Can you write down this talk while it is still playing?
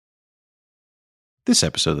This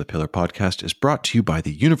episode of the Pillar Podcast is brought to you by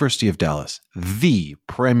the University of Dallas, the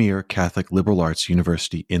premier Catholic liberal arts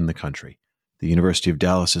university in the country. The University of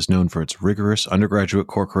Dallas is known for its rigorous undergraduate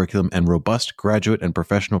core curriculum and robust graduate and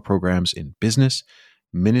professional programs in business,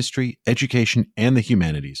 ministry, education, and the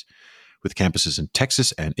humanities. With campuses in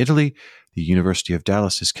Texas and Italy, the University of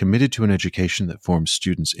Dallas is committed to an education that forms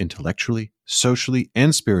students intellectually, socially,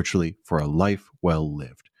 and spiritually for a life well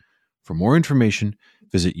lived. For more information,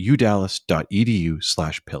 visit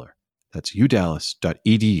udallas.edu/pillar. That's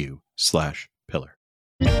udallas.edu/pillar.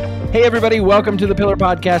 Hey everybody, welcome to the Pillar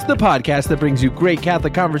Podcast, the podcast that brings you great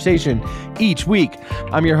Catholic conversation each week.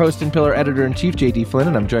 I'm your host and Pillar Editor-in-Chief, J.D. Flynn,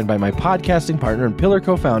 and I'm joined by my podcasting partner and Pillar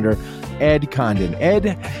co-founder, Ed Condon.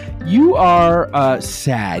 Ed, you are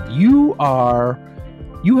sad.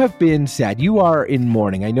 You have been sad. You are in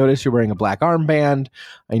mourning. I notice you're wearing a black armband.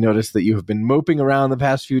 I notice that you have been moping around the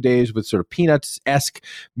past few days with sort of Peanuts-esque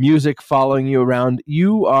music following you around.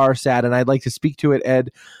 You are sad, and I'd like to speak to it,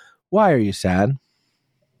 Ed. Why are you sad?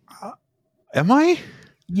 Am I?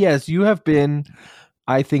 Yes, you have been,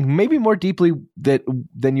 I think, maybe more deeply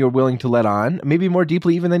than you're willing to let on, maybe more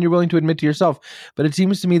deeply even than you're willing to admit to yourself. But it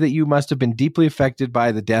seems to me that you must have been deeply affected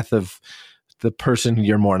by the death of the person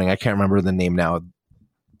you're mourning. I can't remember the name now.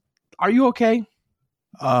 Are you okay?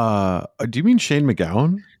 Do you mean Shane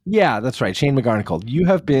MacGowan? Yeah, that's right. Shane MacGarnigal. You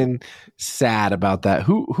have been sad about that.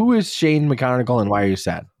 Who is Shane MacGarnigal and why are you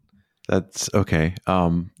sad? That's okay.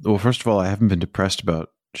 Well, first of all, I haven't been depressed about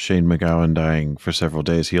Shane MacGowan dying for several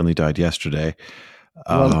days. He only died yesterday.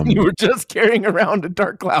 You were just carrying around a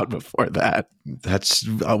dark cloud before that. That's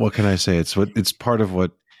what can I say? It's part of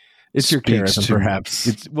what it's your charisma, perhaps.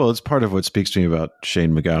 It's part of what speaks to me about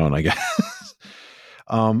Shane MacGowan, I guess.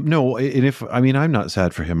 No, and I'm not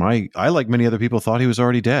sad for him. I like many other people thought he was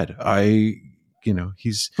already dead.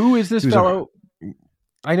 Who is this fellow?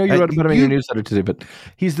 I know you wrote about him in your newsletter today, but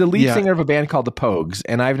he's the lead singer of a band called the Pogues,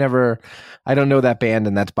 and I don't know that band,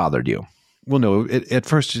 and that's bothered you. Well, no, at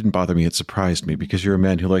first it didn't bother me. It surprised me because you're a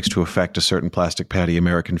man who likes to affect a certain plastic patty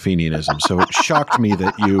American Fenianism. So it shocked me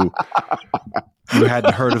that you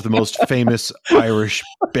hadn't heard of the most famous Irish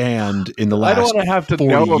band in the last 40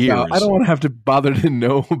 years. I don't want to have to bother to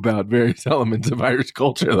know about various elements of Irish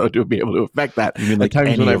culture, though, to be able to affect that. You mean like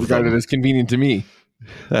times when I regard it as convenient to me.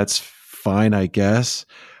 That's fine, I guess.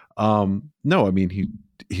 No, I mean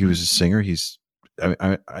he was a singer. This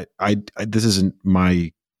isn't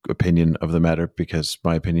my opinion of the matter because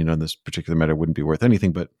my opinion on this particular matter wouldn't be worth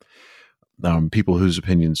anything. But people whose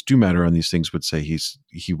opinions do matter on these things would say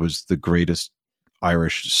he was the greatest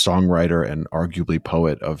Irish songwriter and arguably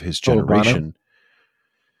poet of his generation.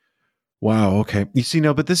 Wow. Okay. You see,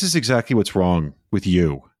 no, but this is exactly what's wrong with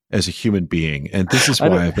you as a human being. And this is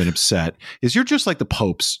why I've been upset is you're just like the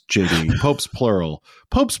popes, JD, popes plural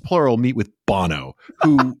meet with Bono,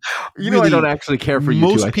 who I don't actually care for you.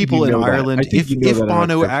 Most people in Ireland, if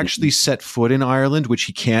Bono actually set foot in Ireland, which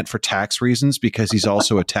he can't for tax reasons, because he's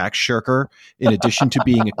also a tax shirker, in addition to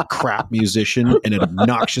being a crap musician and an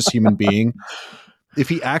obnoxious human being. If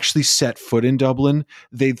he actually set foot in Dublin,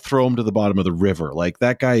 they'd throw him to the bottom of the river. Like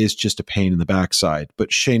that guy is just a pain in the backside.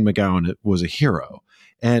 But Shane MacGowan was a hero.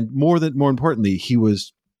 And more importantly, he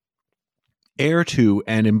was heir to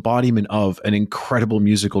and embodiment of an incredible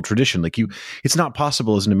musical tradition. Like it's not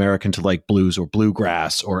possible as an American to like blues or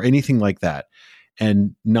bluegrass or anything like that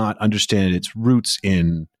and not understand its roots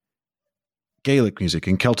in Gaelic music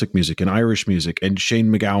and Celtic music and Irish music. And Shane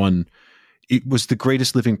MacGowan, it was the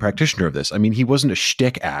greatest living practitioner of this. I mean, he wasn't a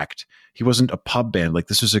shtick act. He wasn't a pub band. Like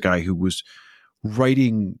this was a guy who was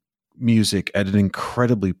writing music at an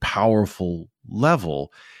incredibly powerful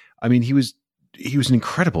level. I mean, he was an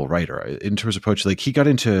incredible writer in terms of poetry. Like he got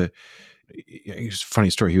into, it's a funny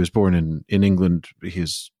story. He was born in England.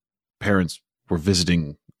 His parents were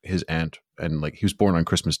visiting his aunt and like he was born on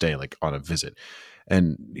Christmas Day, like on a visit.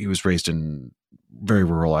 And he was raised in very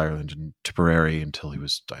rural Ireland in Tipperary until he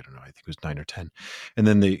was, I don't know, I think he was 9 or 10. And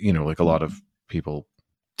then they, like a lot of people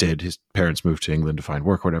did, his parents moved to England to find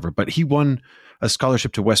work or whatever, but he won a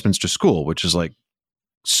scholarship to Westminster School, which is like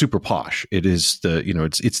super posh. It is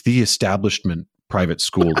it's the establishment private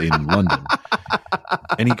school in London.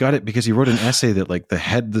 And he got it because he wrote an essay that like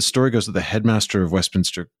the story goes that the headmaster of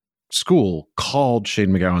Westminster School called Shane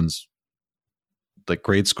MacGowan's like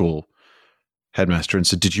grade school headmaster and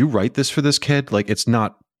said, "Did you write this for this kid? Like, it's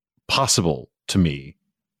not possible to me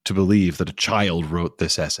to believe that a child wrote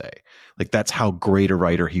this essay." Like, that's how great a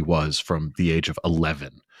writer he was from the age of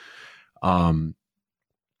 11. And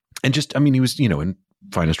just, I mean, he was, in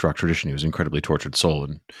finest rock tradition, he was an incredibly tortured soul.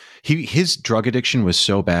 And his drug addiction was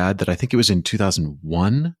so bad that I think it was in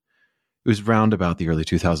 2001 It was round about the early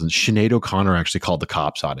 2000s. Sinead O'Connor actually called the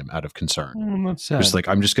cops on him out of concern. That's sad. Just like,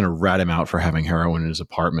 I'm just going to rat him out for having heroin in his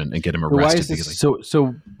apartment and get him arrested. Why is this,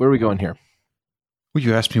 so where are we going here? Well,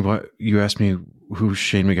 you asked me who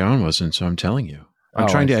Shane MacGarnigal was, and so I'm telling you. I'm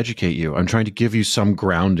trying to educate you. I'm trying to give you some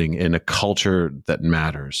grounding in a culture that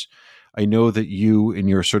matters. I know that you, in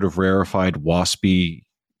your sort of rarefied, waspy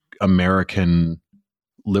American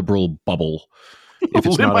liberal bubble, if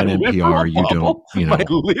it's not on NPR, you don't, My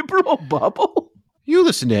liberal bubble? You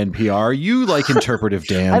listen to NPR. You like interpretive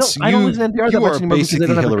dance. I don't listen to NPR that much anymore because I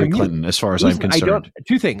don't have Hillary Clinton, as far as I'm concerned.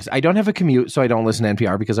 Two things. I don't have a commute, so I don't listen to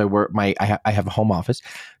NPR because I have a home office.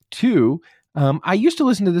 Two, I used to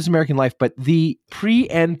listen to This American Life, but the pre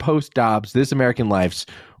and post Dobbs This American Lives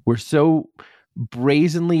were so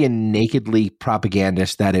brazenly and nakedly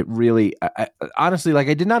propagandist that it really, honestly, like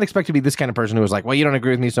I did not expect to be this kind of person who was like, well, you don't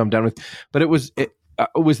agree with me, so I'm done with. But it was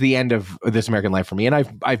the end of This American Life for me, and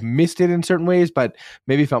I've missed it in certain ways, but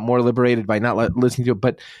maybe felt more liberated by not listening to it.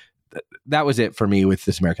 But that was it for me with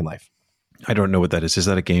This American Life. I don't know what that is. Is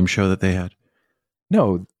that a game show that they had?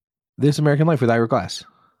 No, This American Life with Ira Glass.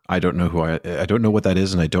 I don't know I don't know what that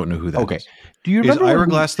is, and I don't know who that is. Okay. Do you remember Ira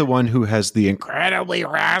Glass the one who has the incredibly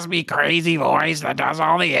raspy, crazy voice that does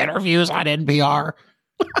all the interviews on NPR?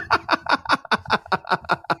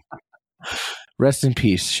 Rest in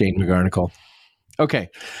peace, Shane MacGarnigal. Okay.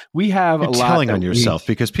 We have You're a lot. Telling on yourself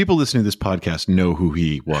because people listening to this podcast know who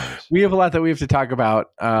he was. We have a lot that we have to talk about.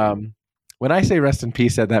 When I say rest in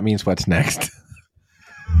peace, that means what's next.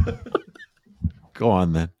 Go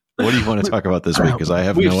on then. What do you want to talk about this week? Because I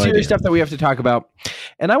have no idea. We have serious stuff that we have to talk about.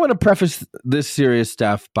 And I want to preface this serious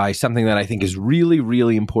stuff by something that I think is really,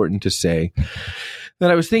 really important to say.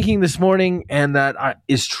 That I was thinking this morning, and that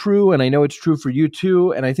is true, and I know it's true for you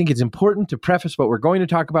too. And I think it's important to preface what we're going to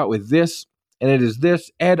talk about with this, and it is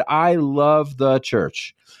this. Ed, I love the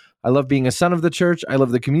church. I love being a son of the church. I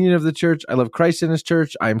love the communion of the church. I love Christ in his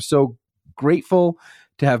church. I am so grateful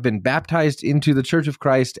to have been baptized into the Church of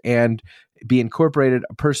Christ and be incorporated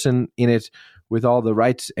a person in it with all the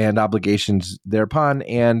rights and obligations thereupon,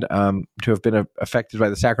 and to have been affected by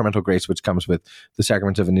the sacramental grace which comes with the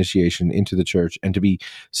sacraments of initiation into the church, and to be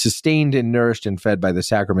sustained and nourished and fed by the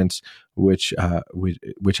sacraments which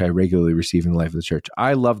I regularly receive in the life of the church.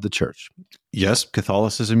 I love the church. Yes,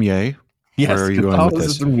 Catholicism, yay. Yes, where are you going with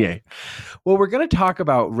this? Yay. Well, we're going to talk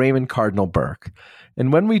about Raymond Cardinal Burke.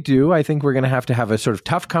 And when we do, I think we're going to have a sort of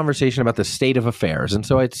tough conversation about the state of affairs. And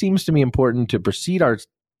so it seems to me important to proceed our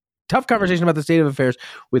tough conversation about the state of affairs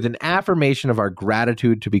with an affirmation of our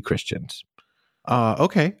gratitude to be Christians.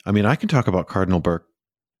 Okay. I mean, I can talk about Cardinal Burke,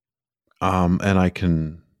 and I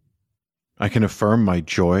can affirm my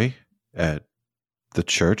joy at the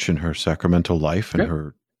church and her sacramental life and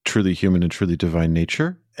her truly human and truly divine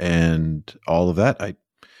nature and all of that. I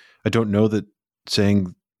don't know that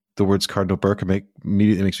saying the words Cardinal Burke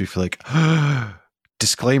immediately makes me feel like,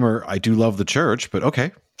 disclaimer, I do love the church, but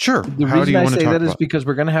okay, sure. The reason I say that is because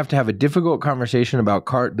we're going to have a difficult conversation about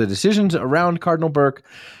the decisions around Cardinal Burke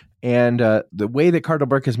and the way that Cardinal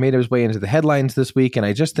Burke has made his way into the headlines this week. And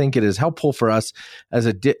I just think it is helpful for us as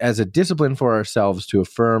a discipline for ourselves to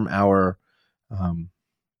affirm our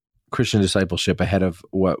Christian discipleship ahead of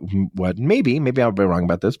what maybe I'll be wrong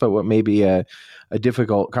about this, but what may be a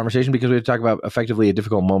difficult conversation, because we have to talk about effectively a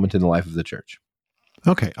difficult moment in the life of the church.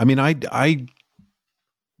 Okay. I mean,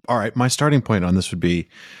 all right. My starting point on this would be,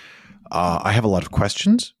 I have a lot of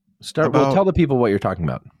questions. Tell the people what you're talking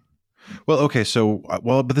about. Well, okay. So,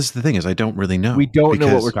 but this is the thing is I don't really know. We don't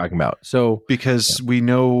know what we're talking about. So, because we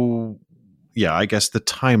know, I guess the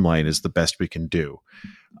timeline is the best we can do.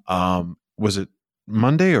 Was it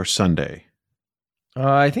Monday or Sunday?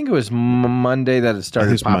 I think it was Monday that it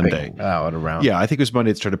started popping out around. Yeah, I think it was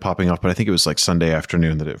Monday it started popping off, but I think it was like Sunday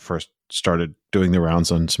afternoon that it first started doing the rounds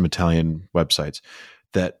on some Italian websites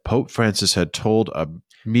that Pope Francis had told a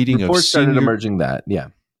meeting Reports started emerging that, yeah.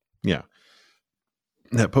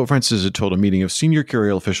 That Pope Francis had told a meeting of senior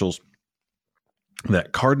curial officials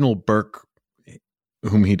that Cardinal Burke,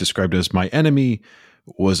 whom he described as my enemy,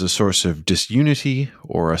 was a source of disunity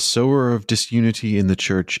or a sower of disunity in the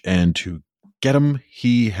church, and to get him,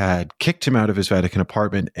 he had kicked him out of his Vatican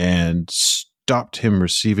apartment and stopped him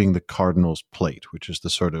receiving the cardinal's plate, which is the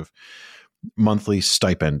sort of monthly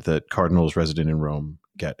stipend that cardinals resident in Rome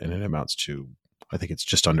get, and it amounts to, I think it's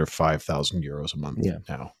just under 5,000 euros a month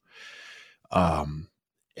now.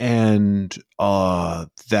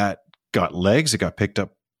 That got legs. It got picked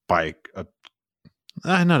up by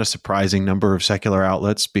not a surprising number of secular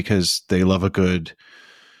outlets, because they love a good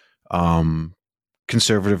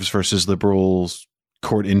conservatives versus liberals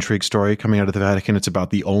court intrigue story coming out of the Vatican. It's about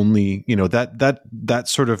the only, that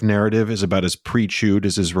sort of narrative is about as pre-chewed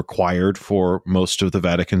as is required for most of the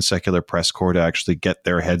Vatican secular press corps to actually get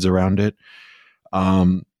their heads around it.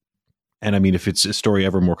 And I mean, if it's a story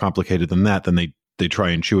ever more complicated than that, then they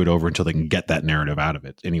try and chew it over until they can get that narrative out of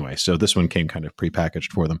it. Anyway, so this one came kind of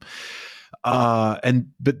prepackaged for them.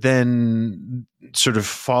 But then sort of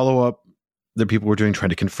follow up that people were doing, trying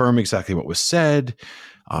to confirm exactly what was said,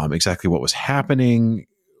 exactly what was happening.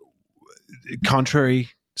 Contrary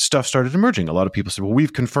stuff started emerging. A lot of people said, well,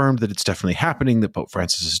 we've confirmed that it's definitely happening, that Pope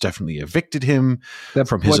Francis has definitely evicted him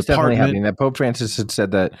from his apartment. That Pope Francis had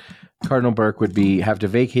said that Cardinal Burke would have to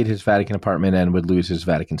vacate his Vatican apartment and would lose his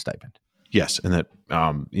Vatican stipend. Yes, and that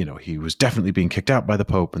he was definitely being kicked out by the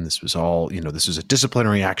Pope, and this was all, this was a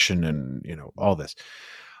disciplinary action, and all this.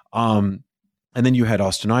 And then you had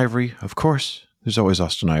Austin Ivory, of course. There's always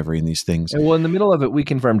Austin Ivory in these things. Well, in the middle of it, we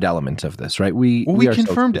confirmed elements of this, right? We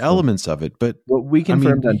confirmed elements of it, but what we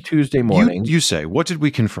confirmed on Tuesday morning. You say, what did we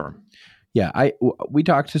confirm? Yeah, we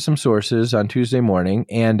talked to some sources on Tuesday morning,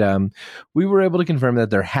 and we were able to confirm that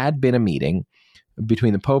there had been a meeting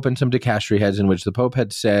between the Pope and some dicastery heads in which the Pope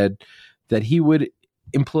had said that he would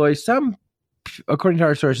employ some, according to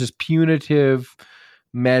our sources, punitive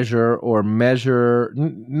measure,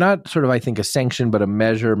 not sort of, I think, a sanction, but a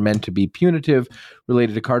measure meant to be punitive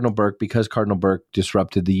related to Cardinal Burke because Cardinal Burke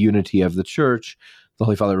disrupted the unity of the church, the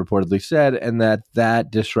Holy Father reportedly said, and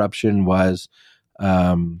that disruption was,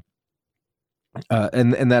 and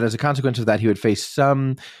that as a consequence of that, he would face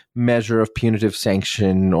some measure of punitive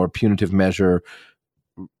sanction or punitive measure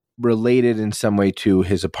related in some way to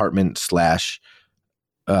his apartment /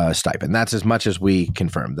 stipend. That's as much as we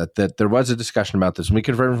confirmed that there was a discussion about this, and we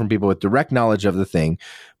confirmed from people with direct knowledge of the thing,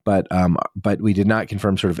 but we did not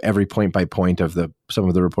confirm sort of every point by point of some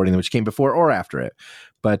of the reporting which came before or after it,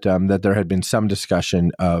 but that there had been some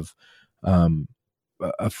discussion of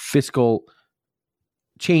a fiscal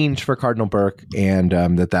change for Cardinal Burke, and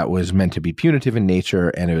that was meant to be punitive in nature,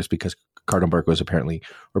 and it was because Cardinal Burke was apparently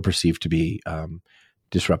or perceived to be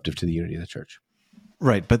disruptive to the unity of the church.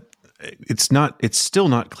 Right, but it's still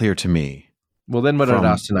not clear to me. Well, then what did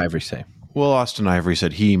Austin Ivory say? Well, Austin Ivory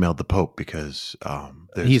said he emailed the Pope because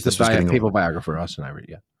he's the papal biographer, Austin Ivory.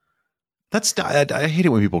 Yeah, that's not, I hate it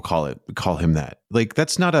when people call him that. Like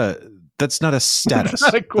that's not a status. It's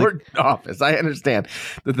not a court office. I understand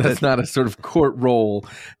that's not a sort of court role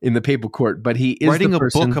in the papal court, but he is writing a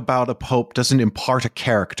book about a pope doesn't impart a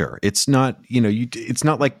character. It's not it's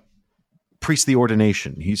not like priestly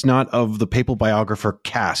ordination. He's not of the papal biographer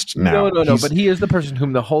caste now. No. But he is the person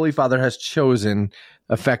whom the Holy Father has chosen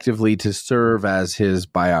effectively to serve as his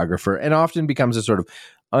biographer, and often becomes a sort of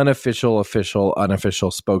unofficial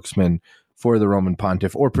spokesman for the Roman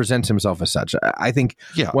Pontiff, or presents himself as such. I think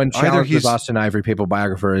one challenge with Austin Ivory, papal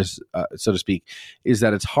biographer, is, so to speak, is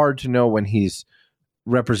that it's hard to know when he's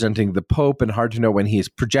representing the Pope and hard to know when he's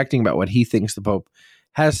projecting about what he thinks the Pope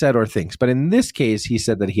has said or thinks. But in this case, he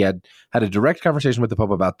said that he had a direct conversation with the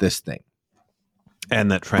Pope about this thing.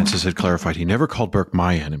 And that Francis had clarified he never called Burke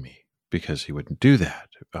my enemy because he wouldn't do that.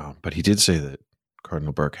 But he did say that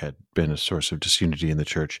Cardinal Burke had been a source of disunity in the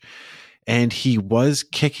church. And he was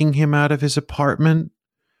kicking him out of his apartment.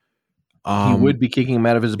 He would be kicking him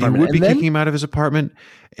out of his apartment. Kicking him out of his apartment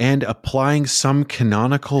and applying some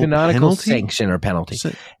canonical penalty? Sanction or penalty.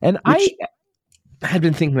 I had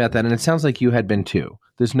been thinking about that, and it sounds like you had been too.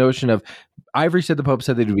 This notion of Ivory said the Pope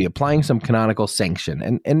said they'd be applying some canonical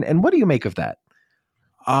sanction. And what do you make of that?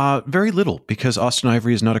 Very little, because Austin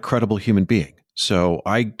Ivory is not a credible human being. So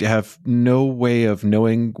I have no way of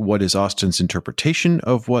knowing what is Austin's interpretation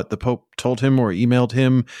of what the Pope told him or emailed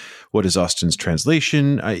him. What is Austin's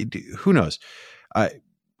translation? Who knows?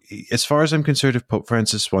 As far as I'm concerned, if Pope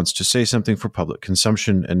Francis wants to say something for public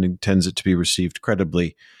consumption and intends it to be received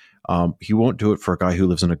credibly, he won't do it for a guy who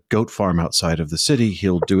lives on a goat farm outside of the city.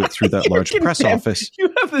 He'll do it through that large press office. You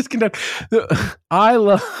have this contempt. I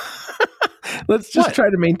love. Let's just try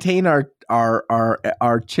to maintain our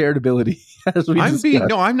charitability as we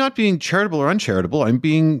discuss. I'm not being charitable or uncharitable. I'm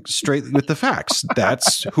being straight with the facts.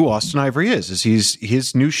 That's who Austin Ivory is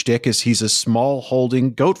his new shtick is he's a small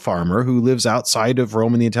holding goat farmer who lives outside of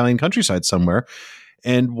Rome in the Italian countryside somewhere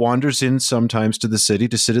and wanders in sometimes to the city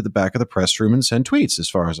to sit at the back of the press room and send tweets, as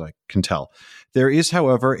far as I can tell. There is,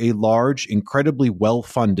 however, a large, incredibly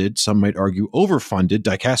well-funded, some might argue overfunded,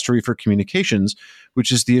 dicastery for communications,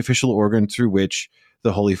 which is the official organ through which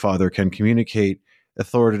the Holy Father can communicate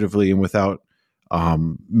authoritatively and without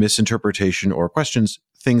misinterpretation or questions,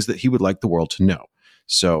 things that he would like the world to know.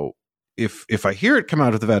 So if I hear it come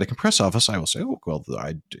out of the Vatican press office, I will say,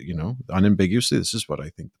 unambiguously, this is what I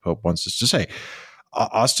think the Pope wants us to say.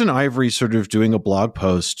 Austin Ivory sort of doing a blog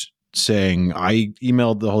post saying, I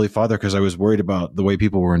emailed the Holy Father because I was worried about the way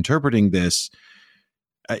people were interpreting this.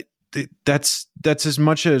 That's as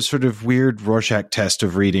much a sort of weird Rorschach test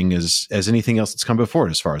of reading as anything else that's come before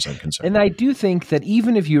it, as far as I'm concerned. And I do think that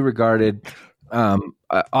even if you regarded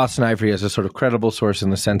Austin Ivory as a sort of credible source in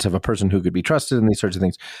the sense of a person who could be trusted in these sorts of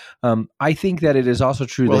things, I think that it is also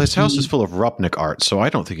true that his house is full of Rupnik art, so I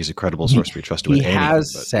don't think he's a credible source to be trusted with anything. He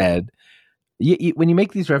has said, when you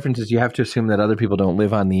make these references, you have to assume that other people don't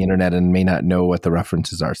live on the internet and may not know what the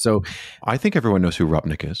references are. So I think everyone knows who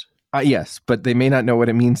Rupnik is. Yes, but they may not know what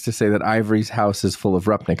it means to say that Ivory's house is full of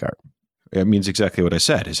Rupnik art. It means exactly what I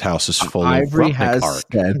said. His house is full of Ivory Rupnik art.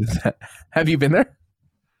 Said that, have you been there?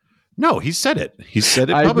 No, he said it. He said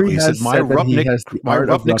it publicly. He said, my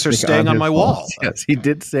Rupniks are staying on my wall. Yes, he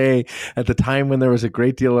did say at the time when there was a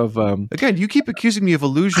great deal of... Again, you keep accusing me of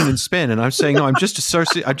illusion and spin, and I'm saying, no, I'm just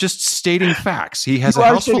stating facts. He has a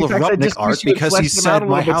house full of Rupnik art because he said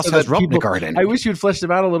my house has Rupnik art in it. I wish you'd flesh them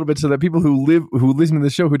out a little bit so that people who listen to the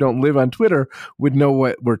show who don't live on Twitter would know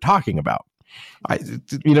what we're talking about.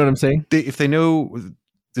 You know what I'm saying? If they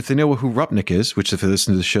know who Rupnik is, which if they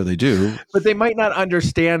listen to the show, they do. But they might not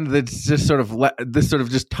understand that it's just sort of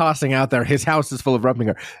just tossing out there, his house is full of Rupnik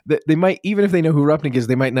art. They might, even if they know who Rupnik is,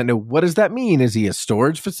 they might not know, what does that mean? Is he a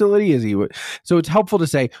storage facility? So it's helpful to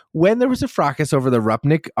say, when there was a fracas over the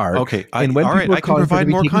Rupnik art, okay, and when I can provide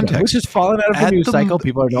more context. Which has fallen out of the news cycle.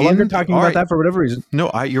 People are no longer talking about that for whatever reason. No,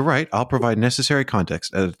 you're right. I'll provide necessary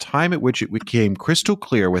context. At a time at which it became crystal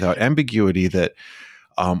clear without ambiguity that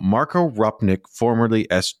Marco Rupnik, formerly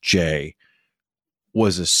S.J.,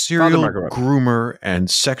 was a serial groomer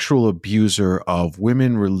and sexual abuser of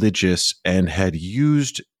women religious and had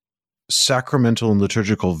used sacramental and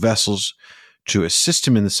liturgical vessels to assist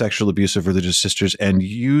him in the sexual abuse of religious sisters, and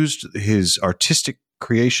used his artistic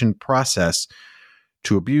creation process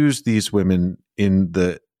to abuse these women in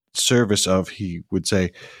the service of, he would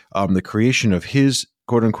say, the creation of his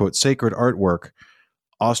quote-unquote sacred artwork.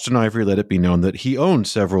 Austin Ivory let it be known that he owned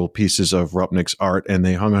several pieces of Rupnik's art, and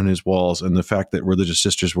they hung on his walls, and the fact that religious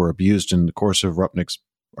sisters were abused in the course of Rupnik's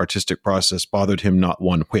artistic process bothered him not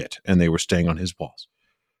one whit, and they were staying on his walls.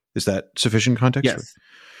 Is that sufficient context? Yes,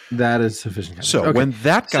 that is sufficient context. So when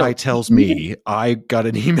that guy tells me I got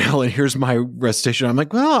an email and here's my recitation, I'm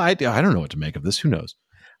like, well, I don't know what to make of this. Who knows?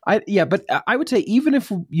 But I would say, even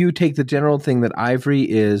if you take the general thing that Ivory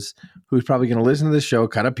is, who's probably going to listen to this show,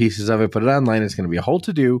 cut up pieces of it, put it online, it's going to be a whole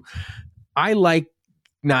to-do. I like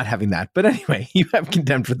not having that. But anyway, you have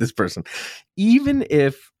contempt for this person. Even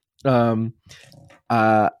if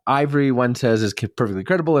Ivory, one says, is perfectly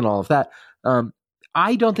credible and all of that,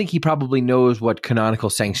 I don't think he probably knows what canonical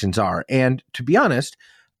sanctions are. And to be honest,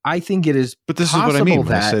 I think it is. But this is what I mean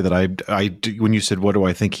when I say that when you said, what do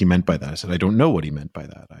I think he meant by that? I said, I don't know what he meant by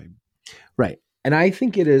that. Right. And I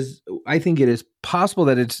think it is possible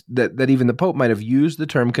that that even the Pope might have used the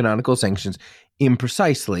term canonical sanctions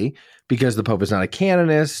imprecisely, because the Pope is not a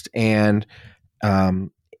canonist and went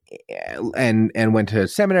to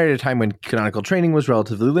seminary at a time when canonical training was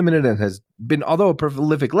relatively limited, and has been, although a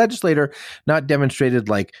prolific legislator, not demonstrated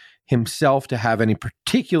like himself to have any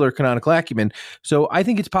particular canonical acumen. So I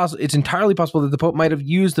think it's entirely possible that the Pope might have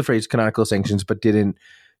used the phrase canonical sanctions, but didn't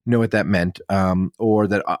know what that meant, or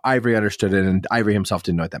that Ivory understood it and Ivory himself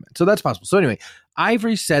didn't know what that meant. So that's possible. So anyway,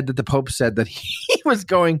 Ivory said that the Pope said that he was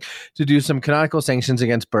going to do some canonical sanctions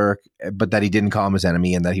against Burke, but that he didn't call him his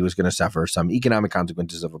enemy, and that he was going to suffer some economic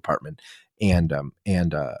consequences of apartment and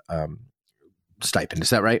stipend. Is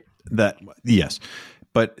that right? Yes.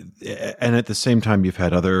 But, and at the same time, you've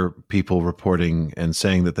had other people reporting and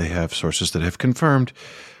saying that they have sources that have confirmed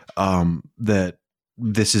that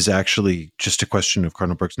this is actually just a question of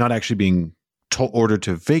Cardinal Burke's not actually being ordered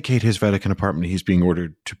to vacate his Vatican apartment. He's being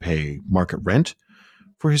ordered to pay market rent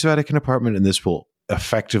for his Vatican apartment, and this will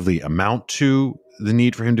effectively amount to the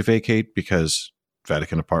need for him to vacate, because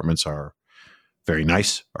Vatican apartments are very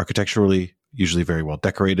nice architecturally, usually very well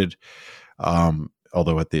decorated,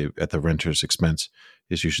 although at the renter's expense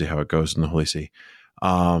is usually how it goes in the Holy See.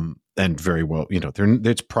 And very well,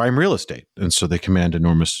 it's prime real estate. And so they command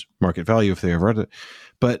enormous market value if they ever are.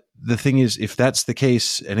 But the thing is, if that's the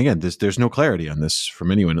case, and again, there's no clarity on this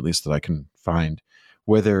from anyone, at least that I can find,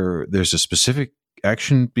 whether there's a specific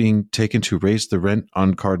action being taken to raise the rent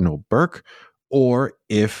on Cardinal Burke, or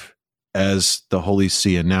if, as the Holy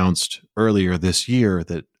See announced earlier this year,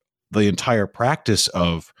 that the entire practice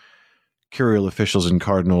of curial officials and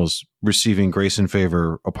cardinals receiving grace and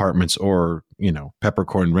favor apartments or,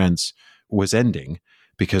 peppercorn rents was ending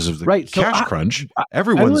because of the cash crunch.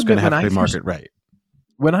 Everyone's going to have to pay market rate.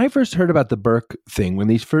 when I first heard about the Burke thing, when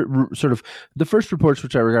these the first reports,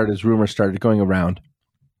 which I regard as rumors, started going around,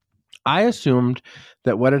 I assumed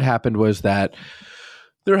that what had happened was that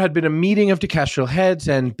there had been a meeting of dicastral heads,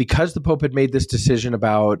 and because the Pope had made this decision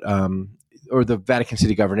about, or the Vatican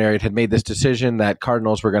City Governoriate had made this decision that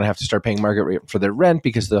cardinals were going to have to start paying market rate for their rent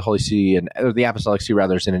because the Holy See or the Apostolic See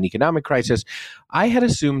rather is in an economic crisis, I had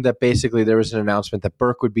assumed that basically there was an announcement that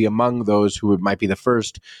Burke would be among those who might be the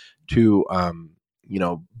first to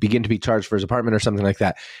begin to be charged for his apartment or something like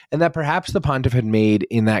that. And that perhaps the pontiff had made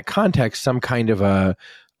in that context some kind of a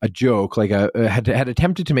joke, like had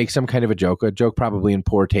attempted to make some kind of a joke probably in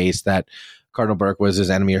poor taste, that Cardinal Burke was his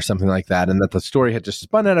enemy or something like that, and that the story had just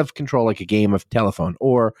spun out of control like a game of telephone,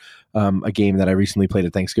 or a game that I recently played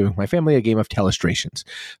at Thanksgiving with my family, a game of telestrations.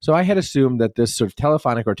 So I had assumed that this sort of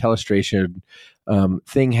telephonic or telestration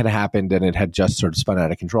thing had happened and it had just sort of spun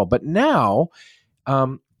out of control. But now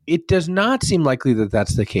it does not seem likely that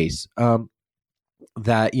that's the case,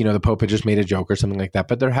 that, the Pope had just made a joke or something like that,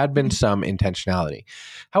 but there had been some intentionality.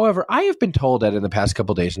 However, I have been told that in the past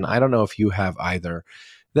couple of days, and I don't know if you have either,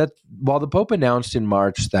 that while the Pope announced in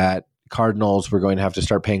March that cardinals were going to have to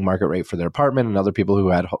start paying market rate for their apartment and other people who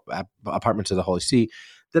had apartments of the Holy See,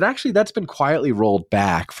 that actually that's been quietly rolled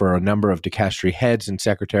back for a number of dicastery heads and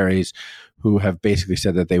secretaries who have basically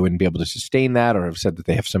said that they wouldn't be able to sustain that, or have said that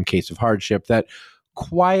they have some case of hardship, that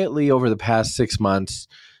quietly over the past 6 months,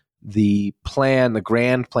 the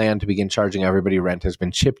grand plan to begin charging everybody rent has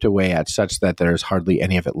been chipped away at, such that there's hardly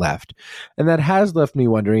any of it left. And that has left me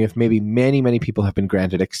wondering if maybe many, many people have been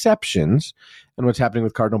granted exceptions. And what's happening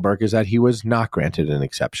with Cardinal Burke is that he was not granted an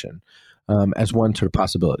exception, as one sort of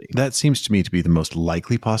possibility. That seems to me to be the most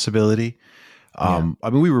likely possibility. I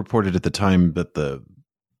mean, we reported at the time that the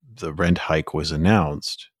rent hike was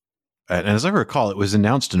announced. And as I recall, it was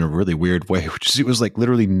announced in a really weird way, which is it was like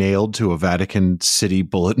literally nailed to a Vatican City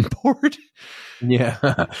bulletin board. Yeah,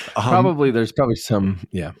 there's probably some.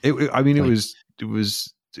 Yeah, it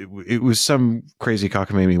was some crazy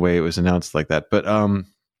cockamamie way it was announced like that. But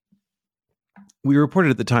we reported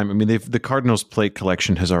at the time. I mean, the Cardinals' plate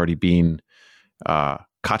collection has already been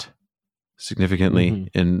cut significantly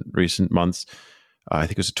in recent months. I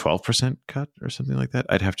think it was a 12% cut or something like that.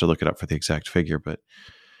 I'd have to look it up for the exact figure, but.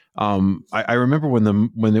 I remember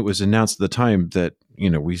when it was announced at the time that,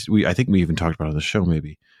 I think we even talked about it on the show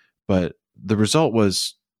maybe, but the result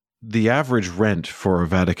was the average rent for a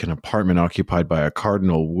Vatican apartment occupied by a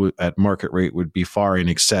cardinal at market rate would be far in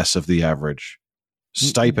excess of the average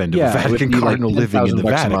stipend of a Vatican cardinal living in the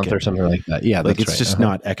Vatican, a month or something like that. Yeah, like it's just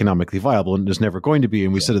not economically viable, and it's never going to be.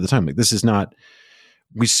 And we said at the time, like, this is not.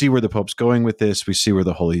 We see where the Pope's going with this. We see where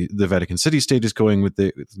the Vatican City State is going with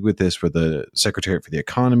this, where the Secretariat for the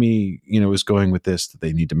Economy, is going with this, that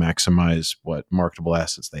they need to maximize what marketable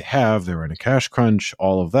assets they have. They're in a cash crunch,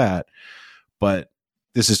 all of that. But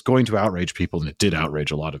this is going to outrage people, and it did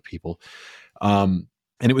outrage a lot of people. And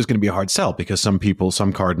it was going to be a hard sell because some people,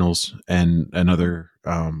 some cardinals and other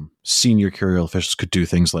senior curial officials could do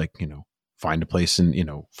things like, find a place and,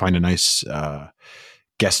 find a nice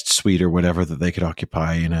guest suite or whatever that they could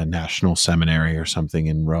occupy in a national seminary or something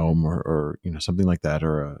in Rome or something like that,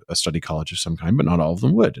 or a study college of some kind, but not all of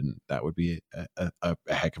them would. And that would be a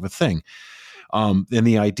heck of a thing. And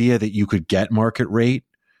the idea that you could get market rate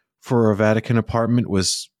for a Vatican apartment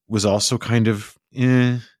was also kind of,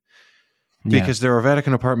 because there are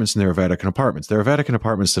Vatican apartments and there are Vatican apartments. There are Vatican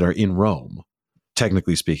apartments that are in Rome,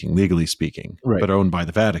 technically speaking, legally speaking, but owned by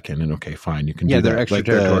the Vatican. And okay, fine, you can do that. They're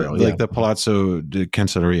extraterritorial. Like the Palazzo di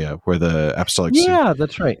Cancelleria, where the Apostolic See. Yeah,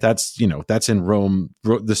 that's right. That's in Rome,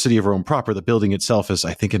 the city of Rome proper. The building itself is,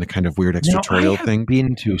 I think, in a kind of weird extraterritorial thing. I've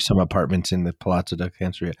been to some apartments in the Palazzo di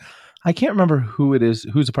Cancelleria. I can't remember who it is,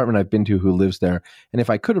 whose apartment I've been to, who lives there. And if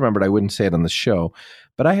I could remember it, I wouldn't say it on the show.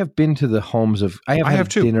 But I have been to the homes of, I have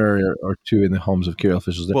dinner or two in the homes of curial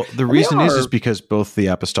officials there. Well, the reason is because both the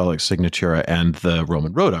Apostolic Signatura and the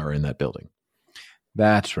Roman Rota are in that building.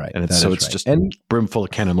 That's right. And it's just brim full of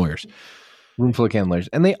canon lawyers. Room full of canon lawyers.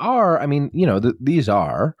 And they are, I mean, these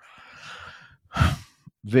are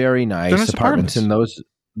very nice apartments.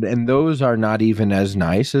 And those are not even as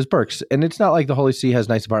nice as Burke's. And it's not like the Holy See has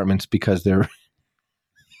nice apartments because they're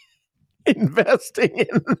investing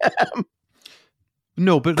in them.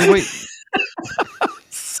 No, but wait.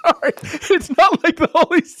 Sorry. It's not like the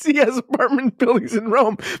Holy See has apartment buildings in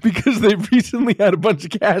Rome because they've recently had a bunch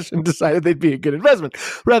of cash and decided they'd be a good investment.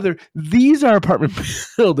 Rather, these are apartment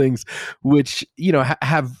buildings which,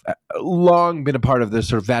 have long been a part of the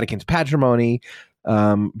sort of Vatican's patrimony.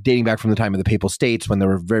 dating back from the time of the Papal States when there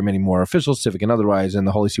were very many more officials, civic and otherwise, and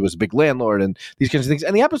the Holy See was a big landlord and these kinds of things.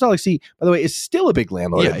 And the Apostolic See, by the way, is still a big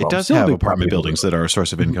landlord. Yeah, it does have apartment buildings that are a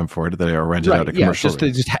source of income for it that are rented out at commercial.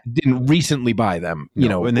 They just didn't recently buy them,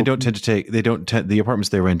 and they don't tend to take. The apartments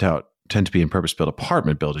they rent out tend to be in purpose-built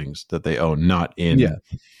apartment buildings that they own, not in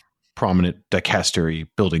prominent dicastery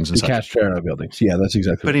buildings and dicastery buildings. Yeah, that's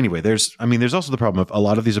exactly. But anyway, there's also the problem of a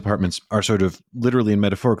lot of these apartments are sort of literally and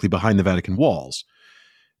metaphorically behind the Vatican walls,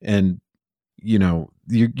 and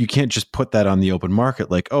you can't just put that on the open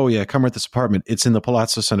market like, oh yeah, come rent this apartment. It's in the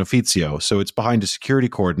Palazzo San Uffizio, so it's behind a security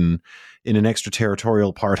cordon in an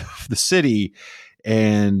extraterritorial part of the city,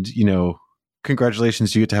 and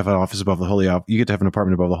congratulations, you get to have an office above the Holy Office. You get to have an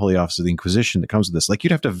apartment above the Holy Office of the Inquisition that comes with this. Like,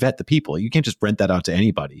 you'd have to vet the people. You can't just rent that out to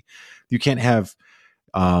anybody. You can't have,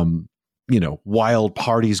 wild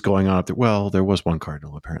parties going on up there. Well, there was one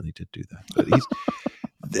cardinal apparently did do that, but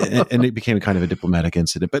and it became kind of a diplomatic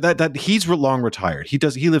incident. But that he's long retired. He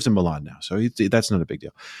lives in Milan now, so that's not a big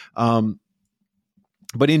deal.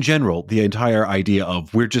 But in general, the entire idea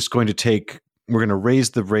of we're going to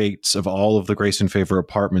raise the rates of all of the grace and favor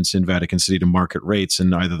apartments in Vatican City to market rates,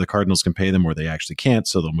 and either the cardinals can pay them or they actually can't,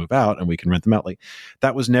 so they'll move out and we can rent them out. Like,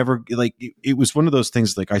 that was never it was one of those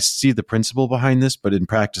things. Like, I see the principle behind this, but in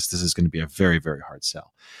practice, this is going to be a very, very hard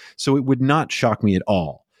sell. So it would not shock me at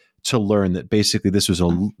all to learn that basically this was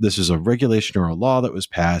a regulation or a law that was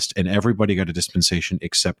passed, and everybody got a dispensation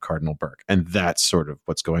except Cardinal Burke, and that's sort of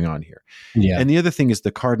what's going on here. Yeah. And the other thing is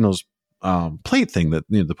the cardinals. Plate thing that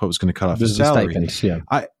the Pope was going to cut off his salary.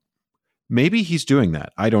 Maybe he's doing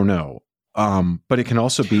that. I don't know. But it can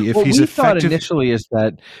also be if he's effective. Thought initially is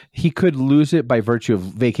that he could lose it by virtue of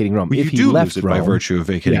vacating Rome. If he left Rome, by virtue of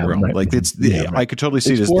vacating Rome. Right. Like I could totally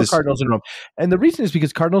see this. Cardinals in Rome, and the reason is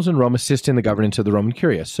because cardinals in Rome assist in the governance of the Roman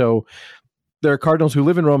Curia. So there are cardinals who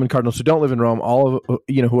live in Rome and cardinals who don't live in Rome. All of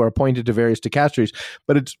who are appointed to various dicasteries,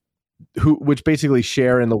 but it's which basically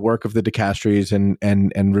share in the work of the dicasteries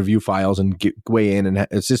and review files and weigh in and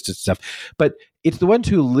assist and stuff. But it's the ones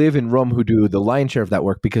who live in Rome who do the lion's share of that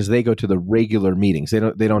work because they go to the regular meetings. They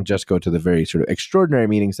don't just go to the very sort of extraordinary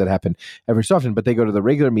meetings that happen every so often, but they go to the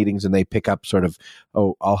regular meetings and they pick up sort of,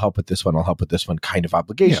 oh, I'll help with this one, I'll help with this one kind of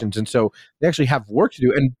obligations. Yeah. And so they actually have work to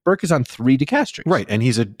do. And Burke is on 3 dicasteries. Right. And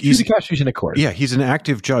he's dicasteries in a court. Yeah. He's an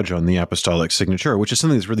active judge on the apostolic signature, which is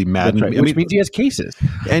something that's really maddening. Right. Which means he has cases.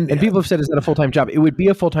 And people have said, is that a full-time job? It would be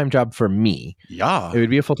a full-time job for me. Yeah. It would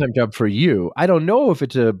be a full-time job for you. I don't know if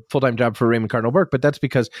it's a full-time job for Raymond Cardinal Burke, but that's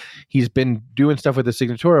because he's been doing stuff with the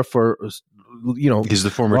Signatura for, he's the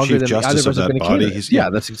former chief justice of that body.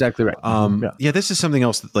 That's exactly right. This is something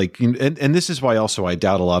else that and this is why also I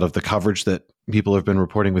doubt a lot of the coverage that people have been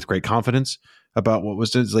reporting with great confidence about what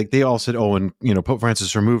was like. They all said, oh, and Pope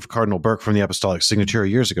Francis removed Cardinal Burke from the apostolic signature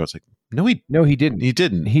years ago. It's like, no, he didn't. He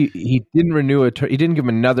didn't. He didn't renew he didn't give him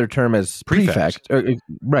another term as prefect.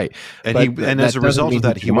 Right. And as a result of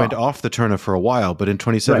that, he went off the Turna for a while, but in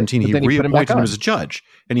 2017 he reappointed him as a judge,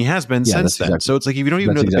 and he has been since then. So it's like, if you don't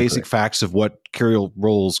even know the basic facts of what curial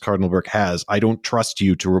roles Cardinal Burke has, I don't trust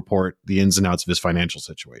you to report the ins and outs of his financial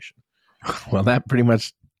situation. Well, that pretty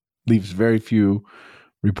much leaves very few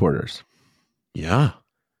reporters. Yeah.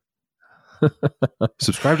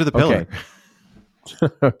 Subscribe to the Pillar.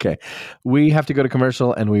 Okay. We have to go to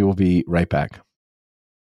commercial and we will be right back.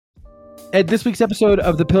 This week's episode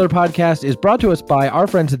of the Pillar Podcast is brought to us by our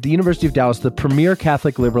friends at the University of Dallas, the premier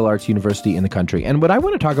Catholic liberal arts university in the country. And what I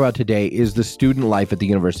want to talk about today is the student life at the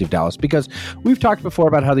University of Dallas, because we've talked before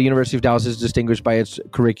about how the University of Dallas is distinguished by its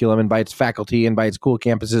curriculum and by its faculty and by its cool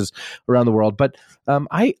campuses around the world. But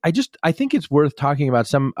I think it's worth talking about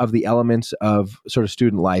some of the elements of sort of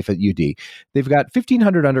student life at UD. They've got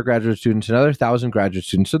 1,500 undergraduate students, another 1,000 graduate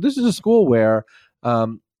students. So this is a school where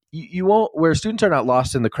where students are not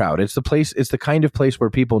lost in the crowd. It's the kind of place where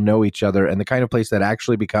people know each other, and the kind of place that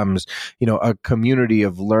actually becomes, a community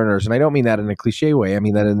of learners. And I don't mean that in a cliche way. I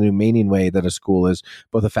mean that in the remaining way that a school is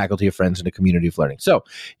both a faculty of friends and a community of learning. So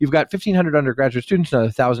you've got 1,500 undergraduate students, another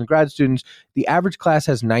 1,000 grad students. The average class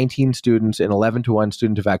has 19 students, an 11-to-1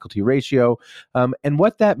 student to faculty ratio. And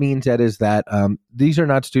what that means is that these are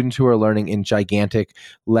not students who are learning in gigantic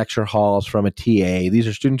lecture halls from a TA. These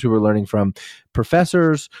are students who are learning from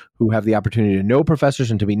professors who have the opportunity to know professors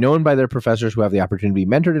and to be known by their professors, who have the opportunity to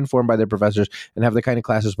be mentored and informed by their professors, and have the kind of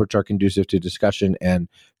classes which are conducive to discussion and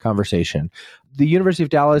conversation. The University of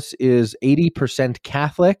Dallas is 80%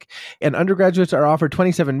 Catholic, and undergraduates are offered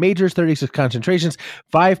 27 majors, 36 concentrations,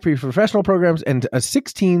 5 pre-professional programs, and a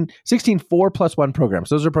 16 4+1 programs.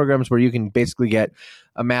 Those are programs where you can basically get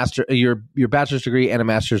your bachelor's degree and a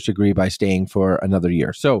master's degree by staying for another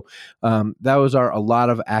year. So those are a lot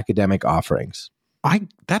of academic offerings.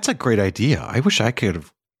 That's a great idea. I wish I could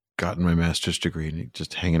have gotten my master's degree and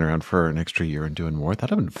just hanging around for an extra year and doing more.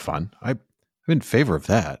 That'd have been fun. I'm in favor of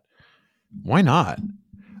that. Why not?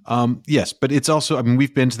 Yes, but it's also, I mean,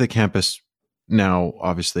 we've been to the campus now,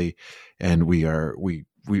 obviously, and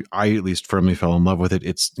I at least firmly fell in love with it.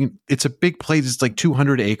 It's a big place. It's like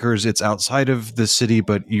 200 acres. It's outside of the city,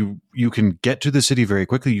 but you can get to the city very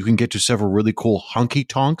quickly. You can get to several really cool honky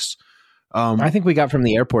tonks. I think we got there from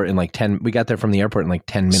the airport in like 10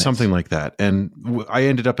 minutes. Something like that. And I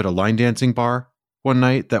ended up at a line dancing bar one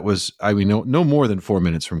night that was, I mean, no more than 4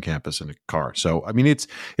 minutes from campus in a car. So, I mean, it's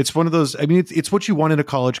one of those, I mean, it's what you want in a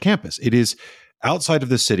college campus. It is outside of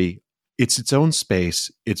the city. It's its own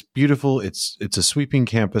space. It's beautiful. It's a sweeping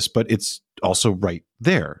campus, but it's also right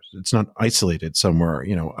there. It's not isolated somewhere,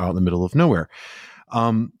 out in the middle of nowhere.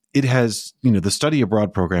 It has, the study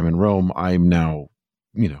abroad program in Rome. I'm now,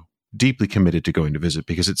 deeply committed to going to visit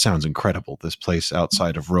because it sounds incredible. This place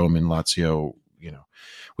outside of Rome in Lazio,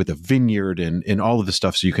 with a vineyard and all of the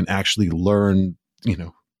stuff. So you can actually learn,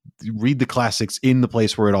 read the classics in the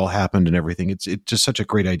place where it all happened and everything. It's just such a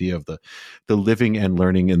great idea of the living and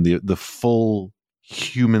learning and the full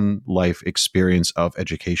human life experience of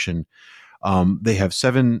education. They have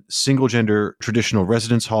 7 single gender traditional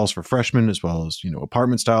residence halls for freshmen, as well as,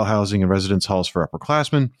 apartment style housing and residence halls for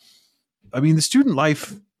upperclassmen. I mean, the student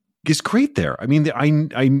life is great there. I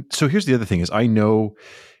mean, so here's the other thing is I know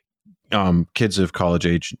kids of college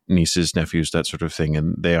age nieces, nephews, that sort of thing.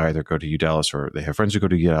 And they either go to UDallas or they have friends who go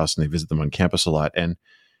to UDallas and they visit them on campus a lot. And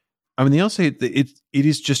I mean, they'll say it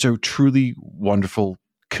is just a truly wonderful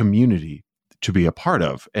community to be a part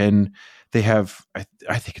of. And they have,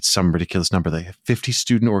 I think it's some ridiculous number. They have 50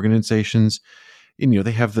 student organizations. And,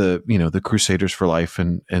 they have the Crusaders for Life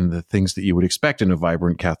and the things that you would expect in a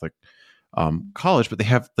vibrant Catholic college, but they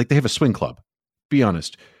have a swing club. Be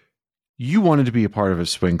honest. You wanted to be a part of a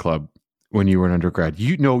swing club when you were an undergrad.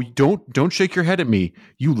 Don't shake your head at me.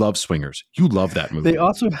 You love Swingers. You love that movie. They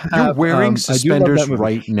also have, you're wearing suspenders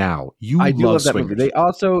right now. I do love that Swingers. Movie. They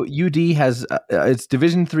also, UD has its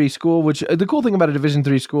Division III school, which the cool thing about a Division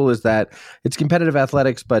III school is that it's competitive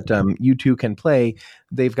athletics, but you too can play.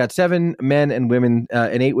 They've got 7 men and women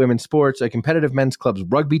and 8 women's sports, a competitive men's club's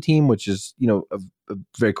rugby team, which is, a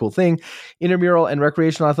very cool thing. Intramural and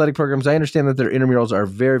recreational athletic programs. I understand that their intramurals are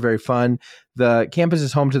very, very fun. The campus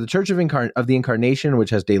is home to the Church of the Incarnation, which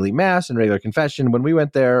has daily mass and regular confession. When we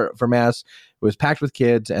went there for mass, it was packed with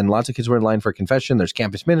kids, and lots of kids were in line for confession. There's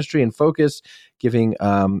campus ministry and focus, giving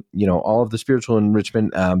all of the spiritual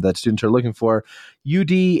enrichment that students are looking for.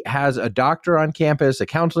 UD has a doctor on campus, a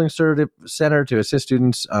counseling center to assist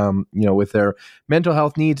students, with their mental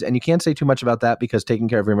health needs. And you can't say too much about that because taking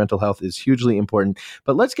care of your mental health is hugely important.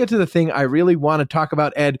 But let's get to the thing I really want to talk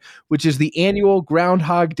about, Ed, which is the annual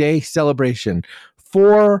Groundhog Day celebration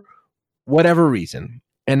for whatever reason.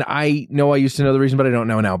 And I know I used to know the reason, but I don't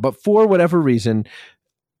know now. But for whatever reason,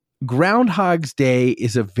 Groundhog's Day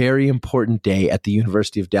is a very important day at the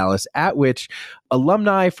University of Dallas, at which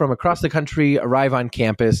alumni from across the country arrive on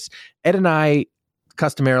campus. Ed and I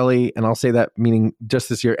customarily, and I'll say that meaning just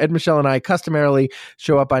this year, Ed, Michelle, and I customarily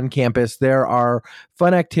show up on campus. There are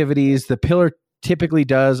fun activities. The Pillar typically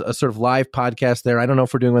does a sort of live podcast there. I don't know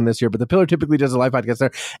if we're doing one this year, but the Pillar typically does a live podcast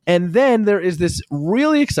there. And then there is this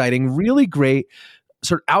really exciting, really great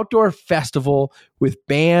sort of outdoor festival with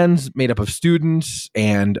bands made up of students.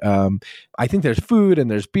 And I think there's food and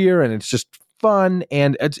there's beer and it's just fun.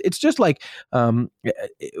 And it's just like,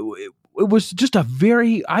 it was just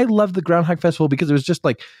I love the Groundhog Festival because it was just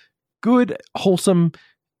like good, wholesome,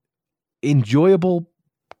 enjoyable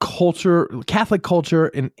culture, Catholic culture,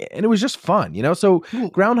 and it was just fun, So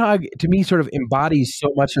Groundhog to me sort of embodies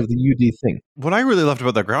so much of the UD thing. What I really loved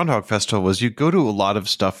about the Groundhog Festival was you go to a lot of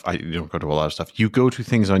stuff. You don't go to a lot of stuff. You go to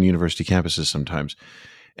things on university campuses sometimes,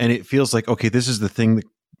 and it feels like, okay, this is the thing that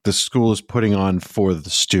the school is putting on for the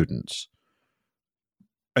students.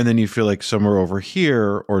 And then you feel like somewhere over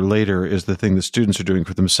here or later is the thing the students are doing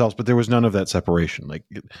for themselves, but there was none of that separation. Like,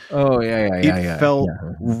 it felt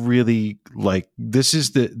really like this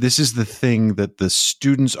is the thing that the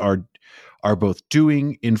students are both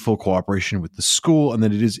doing in full cooperation with the school, and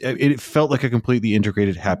then it felt like a completely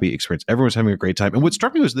integrated, happy experience. Everyone was having a great time, and what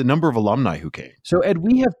struck me was the number of alumni who came. So, Ed,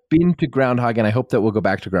 we have been to Groundhog, and I hope that we'll go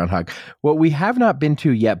back to Groundhog. What we have not been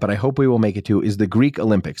to yet, but I hope we will make it to, is the Greek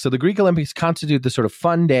Olympics. So, the Greek Olympics constitute the sort of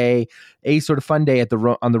fun day,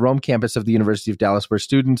 on the Rome campus of the University of Dallas, where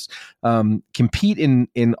students compete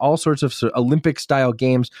in all sorts of Olympic-style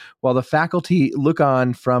games, while the faculty look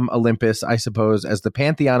on from Olympus, I suppose, as the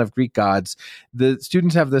pantheon of Greek gods events. The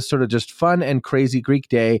students have this sort of just fun and crazy Greek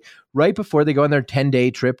day right before they go on their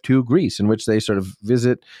 10-day trip to Greece, in which they sort of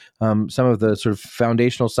visit some of the sort of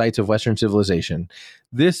foundational sites of Western civilization.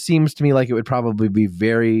 This seems to me like it would probably be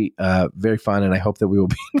very, very fun, and I hope that we will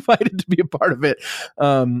be invited to be a part of it.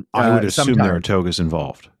 I would assume there are togas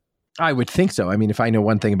involved. I would think so. I mean, if I know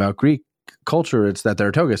one thing about Greek culture, it's that there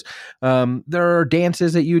are togas. There are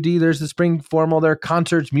dances at UD. There's the spring formal. There are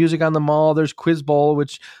concerts, music on the mall. There's Quiz Bowl,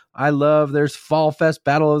 which I love. There's Fall Fest,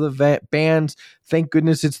 Battle of the Bands. Thank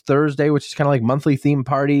goodness it's Thursday, which is kind of like monthly theme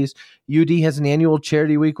parties. UD has an annual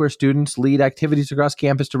charity week where students lead activities across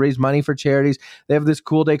campus to raise money for charities. They have this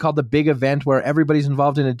cool day called the Big Event, where everybody's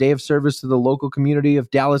involved in a day of service to the local community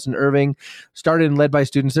of Dallas and Irving, started and led by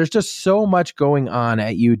students. There's just so much going on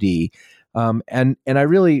at UD.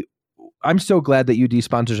 I'm so glad that UD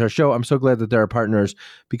sponsors our show. I'm so glad that they're our partners,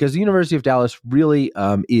 because the University of Dallas really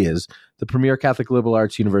is the premier Catholic liberal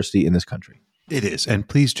arts university in this country. It is. And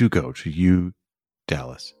please do go to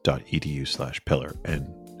udallas.edu/pillar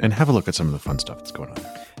and have a look at some of the fun stuff that's going on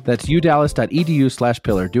there. That's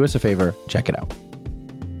udallas.edu/pillar. Do us a favor. Check it out.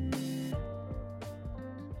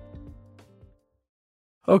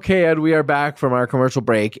 Okay, Ed, we are back from our commercial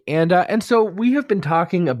break. And so we have been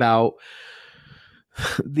talking about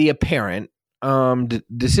the apparent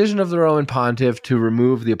decision of the Roman Pontiff to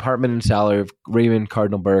remove the apartment and salary of Raymond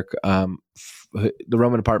Cardinal Burke, the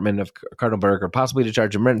Roman apartment of Cardinal Burke, or possibly to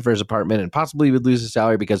charge him rent for his apartment, and possibly he would lose his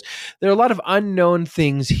salary, because there are a lot of unknown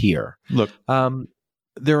things here. Look,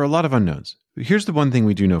 there are a lot of unknowns. Here's the one thing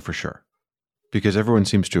we do know for sure, because everyone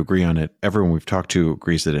seems to agree on it. Everyone we've talked to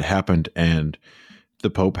agrees that it happened, and the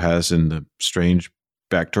Pope has, in the strange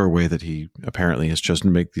backdoor way that he apparently has chosen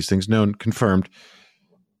to make these things known, confirmed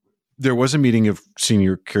there was a meeting of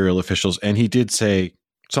senior curial officials, and he did say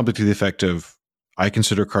something to the effect of, I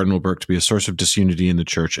consider Cardinal Burke to be a source of disunity in the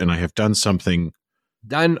church, and I have done something.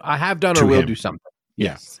 I have done or will do something.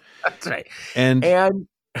 Yes. That's right. And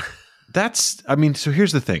that's, so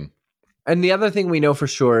here's the thing. And the other thing we know for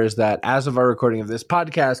sure is that as of our recording of this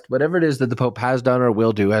podcast, whatever it is that the Pope has done or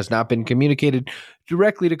will do has not been communicated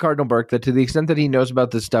directly to Cardinal Burke. That to the extent that he knows about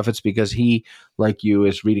this stuff, it's because he, like you,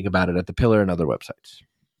 is reading about it at the Pillar and other websites.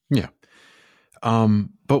 Yeah.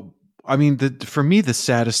 But for me, the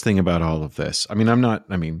saddest thing about all of this,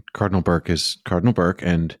 Cardinal Burke is Cardinal Burke,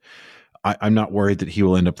 and I'm not worried that he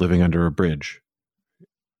will end up living under a bridge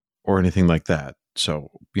or anything like that.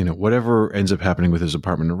 So, whatever ends up happening with his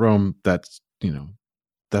apartment in Rome, that's,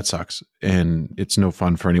 that sucks. And it's no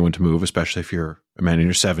fun for anyone to move, especially if you're a man in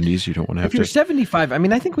your 70s. You don't want to have to. If you're 75,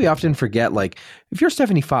 I think we often forget, like, if you're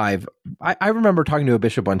 75, I remember talking to a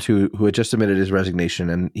bishop once who had just submitted his resignation,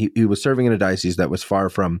 and he was serving in a diocese that was far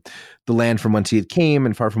from the land from whence he had came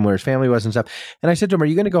and far from where his family was and stuff. And I said to him, are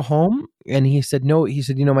you going to go home? And he said, no. He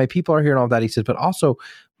said, my people are here and all that. He said, but also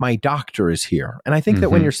my doctor is here. And I think that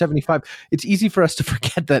when you're 75, it's easy for us to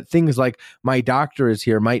forget that things like my doctor is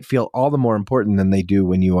here might feel all the more important than they do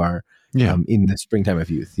when you are in the springtime of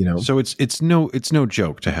youth, So it's no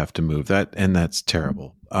joke to have to move that, and that's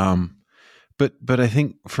terrible. But I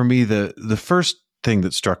think for me, the first thing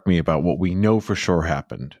that struck me about what we know for sure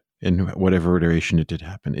happened, in whatever iteration it did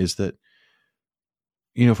happen, is that,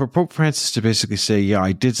 for Pope Francis to basically say, yeah,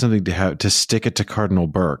 I did something to stick it to Cardinal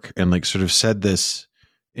Burke, and like sort of said this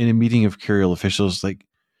in a meeting of curial officials, like,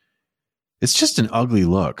 it's just an ugly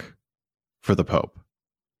look for the Pope,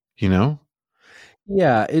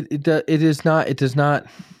 Yeah, it is not. It does not.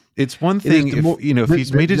 It's one thing if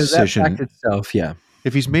he's made a decision itself. Yeah,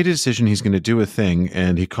 if he's made a decision, he's going to do a thing,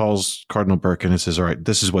 and he calls Cardinal Burke and says, "All right,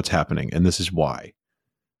 this is what's happening, and this is why.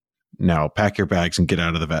 Now pack your bags and get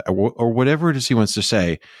out of the vat," or whatever it is he wants to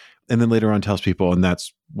say, and then later on tells people, "And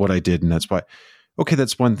that's what I did, and that's why." Okay,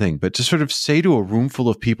 that's one thing, but to sort of say to a room full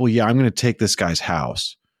of people, "Yeah, I'm going to take this guy's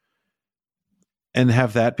house," and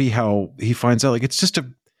have that be how he finds out, like, it's just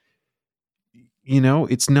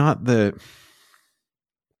it's not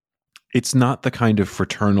the kind of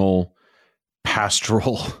fraternal,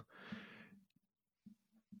 pastoral,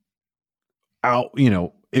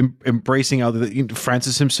 embracing out that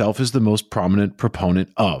Francis himself is the most prominent proponent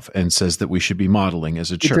of, and says that we should be modeling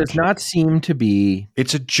as a church. It does not seem to be.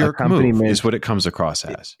 It's a jerk move, is what it comes across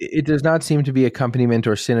as. It does not seem to be accompaniment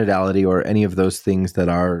or synodality or any of those things that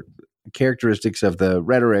are characteristics of the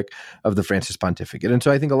rhetoric of the Francis pontificate. And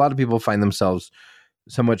so I think a lot of people find themselves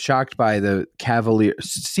somewhat shocked by the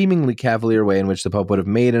seemingly cavalier way in which the Pope would have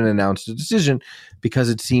made and announced a decision, because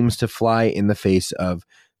it seems to fly in the face of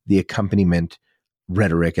the accompaniment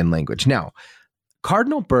rhetoric and language. Now,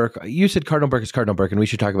 Cardinal Burke, you said Cardinal Burke is Cardinal Burke, and we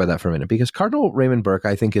should talk about that for a minute, because Cardinal Raymond Burke,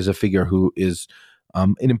 I think, is a figure who is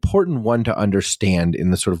an important one to understand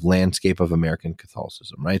in the sort of landscape of American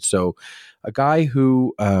Catholicism, right? So a guy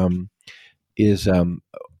who is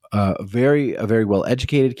a very well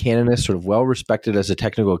educated canonist, sort of well respected as a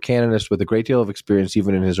technical canonist with a great deal of experience,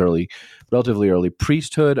 even in his relatively early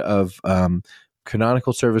priesthood of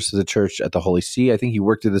canonical service to the church at the Holy See. I think he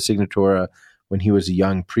worked at the Signatura when he was a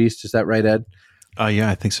young priest. Is that right, Ed? Yeah,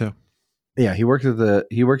 I think so. Yeah, he worked at the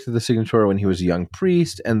Signatura when he was a young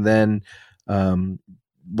priest, and then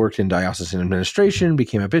worked in diocesan administration,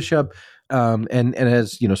 became a bishop, and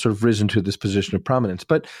has sort of risen to this position of prominence.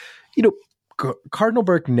 But Cardinal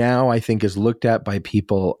Burke now, I think, is looked at by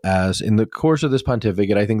people as, in the course of this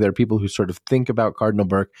pontificate, I think there are people who sort of think about Cardinal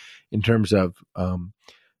Burke in terms of,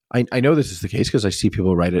 I know this is the case because I see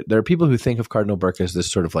people write it. There are people who think of Cardinal Burke as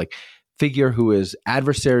this sort of like figure who is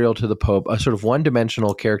adversarial to the Pope, a sort of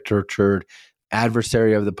one-dimensional caricatured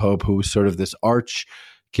adversary of the Pope, who is sort of this arch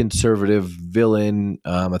conservative villain,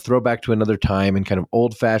 a throwback to another time, and kind of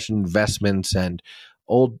old-fashioned vestments and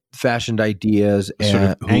old-fashioned ideas, sort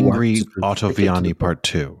of angry Ottaviani Part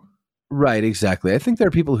 2. Right, exactly. I think there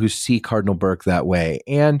are people who see Cardinal Burke that way,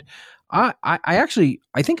 and I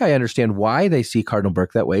think I understand why they see Cardinal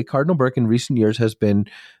Burke that way. Cardinal Burke in recent years has been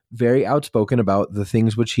very outspoken about the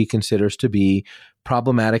things which he considers to be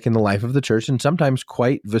problematic in the life of the church, and sometimes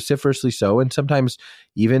quite vociferously so, and sometimes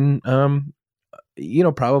even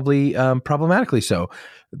probably problematically so.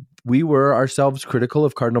 We were ourselves critical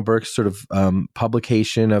of Cardinal Burke's sort of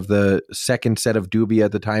publication of the second set of dubia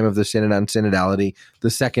at the time of the Synod on Synodality, the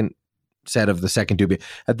second set of the second dubia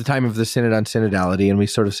at the time of the Synod on Synodality. And we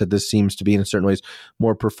sort of said this seems to be in certain ways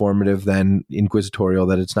more performative than inquisitorial,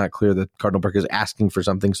 that it's not clear that Cardinal Burke is asking for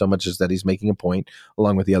something so much as that he's making a point,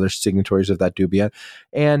 along with the other signatories of that dubia.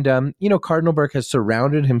 And, Cardinal Burke has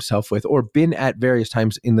surrounded himself with, or been at various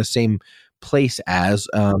times in the same place as,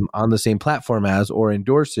 on the same platform as, or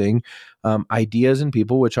endorsing ideas and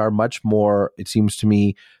people which are much more, it seems to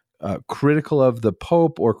me, critical of the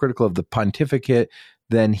Pope or critical of the pontificate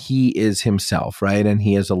than he is himself, right? And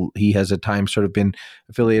he has at times sort of been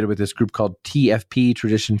affiliated with this group called TFP,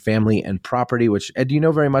 Tradition, Family, and Property, which, Ed, do you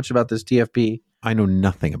know very much about this TFP? I know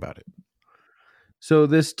nothing about it. So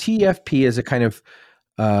this TFP is a kind of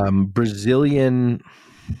Brazilian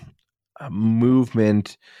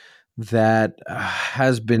movement that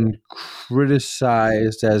has been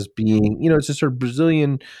criticized as being, it's a sort of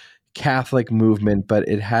Brazilian Catholic movement, but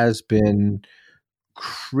it has been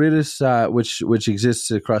criticized, which exists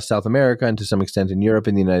across South America and to some extent in Europe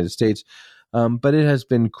and the United States, but it has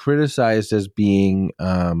been criticized as being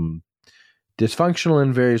dysfunctional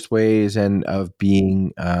in various ways and of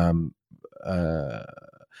being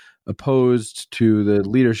opposed to the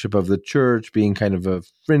leadership of the church, being kind of a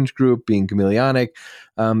fringe group, being chameleonic,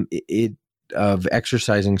 of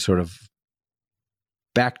exercising sort of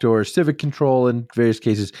backdoor civic control in various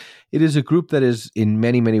cases. It is a group that is in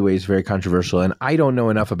many, many ways very controversial, and I don't know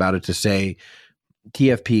enough about it to say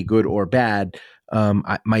TFP good or bad.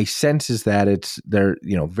 My sense is that there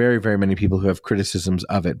are very, very many people who have criticisms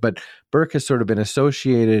of it, but Burke has sort of been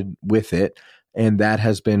associated with it, and that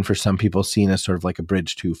has been for some people seen as sort of like a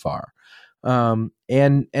bridge too far. And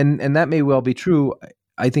that may well be true.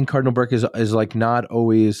 I think Cardinal Burke is like not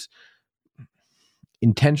always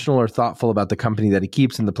intentional or thoughtful about the company that he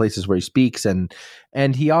keeps and the places where he speaks. And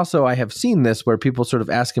he also, I have seen this where people sort of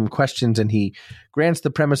ask him questions and he grants the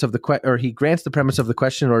premise of the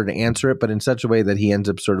question in order to answer it, but in such a way that he ends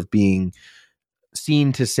up sort of being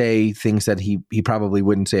seen to say things that he probably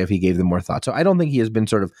wouldn't say if he gave them more thought. So I don't think he has been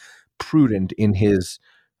sort of prudent in his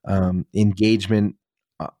engagement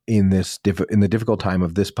in the difficult time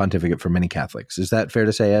of this pontificate for many Catholics. Is that fair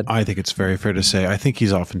to say, Ed? I think it's very fair to say. I think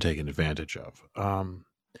he's often taken advantage of.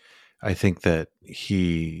 I think that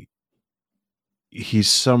he's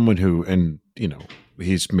someone who, and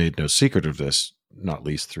he's made no secret of this, not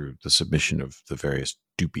least through the submission of the various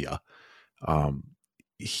dubia.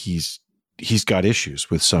 He's got issues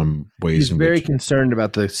with some ways. He's very concerned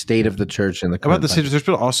about the state of the church and about the state of the church,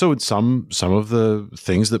 but also some of the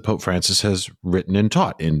things that Pope Francis has written and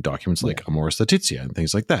taught in documents like Amoris Laetitia and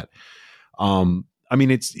things like that. I mean,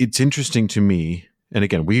 it's interesting to me. And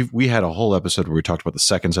again, we had a whole episode where we talked about the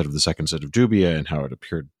second set of dubia and how it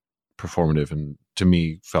appeared performative, and to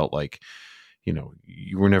me felt like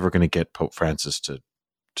you were never going to get Pope Francis to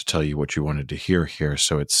tell you what you wanted to hear here.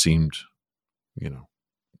 So it seemed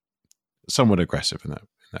somewhat aggressive in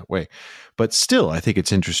that way. But still, I think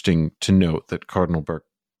it's interesting to note that Cardinal Burke,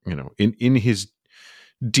 in his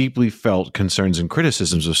deeply felt concerns and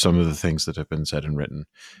criticisms of some of the things that have been said and written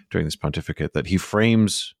during this pontificate, that he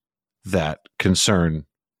frames that concern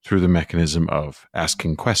through the mechanism of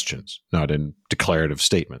asking questions, not in declarative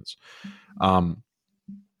statements.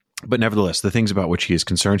 But nevertheless, the things about which he is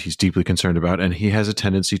concerned, he's deeply concerned about, and he has a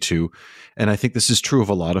tendency to, and I think this is true of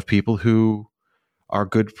a lot of people who are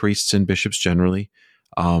good priests and bishops generally,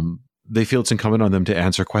 they feel it's incumbent on them to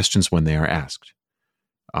answer questions when they are asked.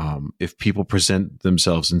 If people present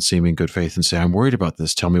themselves in seeming good faith and say, I'm worried about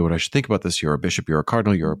this, tell me what I should think about this. You're a bishop, you're a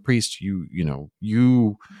cardinal, you're a priest, you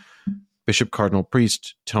bishop, cardinal,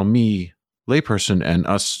 priest, tell me, layperson, and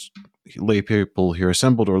us lay people here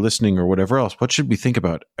assembled or listening or whatever else, what should we think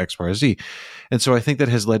about X, Y, or Z? And so I think that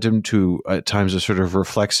has led him to at times a sort of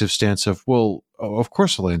reflexive stance of, well, of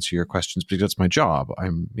course I'll answer your questions because that's my job.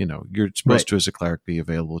 You're supposed to, as a cleric, be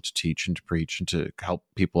available to teach and to preach and to help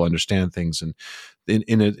people understand things. And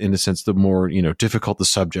in a sense, the more, difficult the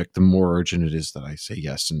subject, the more urgent it is that I say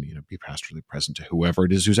yes and, be pastorally present to whoever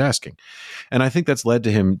it is who's asking. And I think that's led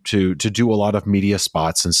to him to do a lot of media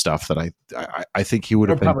spots and stuff that I think he would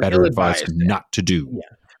have been better advised not to do.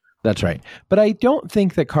 Yeah. That's right. But I don't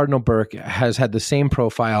think that Cardinal Burke has had the same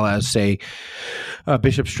profile as, say,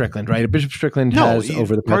 Bishop Strickland, right? Bishop Strickland has,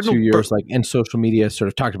 over the past few years, in social media, sort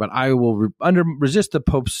of talked about, I will resist the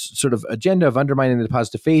Pope's sort of agenda of undermining the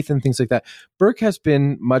deposit of faith and things like that. Burke has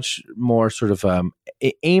been much more sort of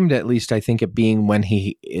aimed, at least I think, at being, when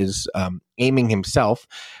he is aiming himself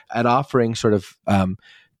at offering sort of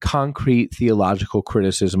concrete theological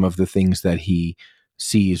criticism of the things that he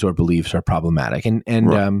sees or believes are problematic. And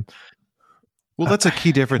right. Well, that's a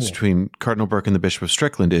key difference between Cardinal Burke and the Bishop of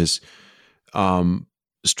Strickland is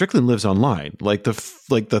Strickland lives online.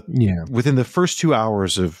 Within the first 2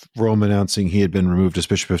 hours of Rome announcing he had been removed as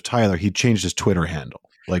Bishop of Tyler, he changed his Twitter handle.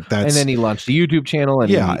 And then he launched a YouTube channel and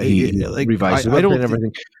he revised it and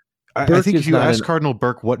everything. I think if you asked Cardinal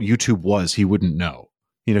Burke what YouTube was, he wouldn't know.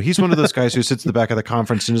 He's one of those guys who sits in the back of the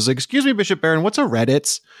conference and is like, "Excuse me, Bishop Barron, what's a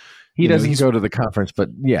Reddit?" He doesn't go to the conference, but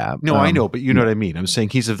yeah. No, I know, but you know what I mean. I'm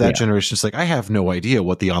saying he's of that generation. It's like, I have no idea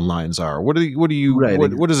what the onlines are. What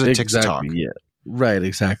is a TikTok? Yeah. Right.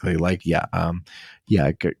 Exactly.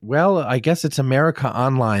 Well, I guess it's America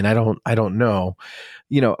Online. I don't know.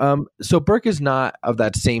 So Burke is not of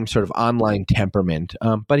that same sort of online temperament,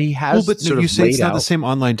 but he has. Well, but you say it's not the same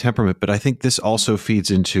online temperament, but I think this also feeds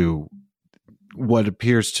into what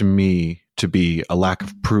appears to me to be a lack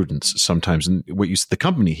of prudence sometimes in the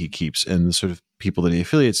company he keeps and the sort of people that he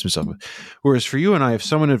affiliates himself with. Whereas for you and I, if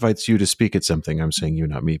someone invites you to speak at something, I'm saying you,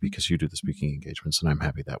 not me, because you do the speaking engagements and I'm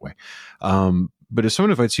happy that way. But if someone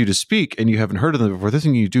invites you to speak and you haven't heard of them before, the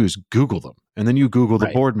thing you do is Google them. And then you Google the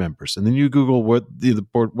board members. And then you Google what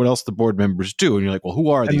else the board members do. And you're like, well, who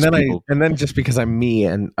are these people? And then just because I'm me,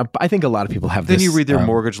 and I think a lot of people have this. Then you read their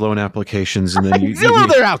mortgage loan applications. And then you Zillow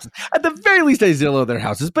their houses. At the very least, I Zillow their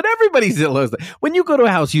houses. But everybody Zillows them. When you go to a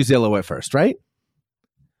house, you Zillow it first, right?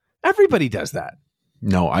 Everybody does that.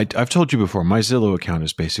 No, I've told you before, my Zillow account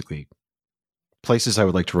is basically places I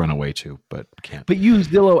would like to run away to, but can't. But you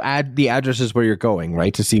Zillow the addresses where you're going,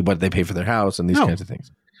 right? To see what they pay for their house and these kinds of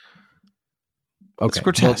things. Okay. It's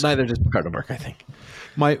grotesque. Well, neither does Cardinal Burke, I think.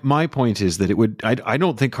 My point is that I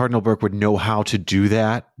don't think Cardinal Burke would know how to do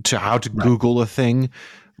that, how to Google a thing,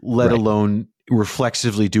 let alone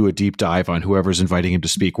reflexively do a deep dive on whoever's inviting him to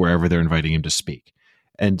speak, wherever they're inviting him to speak.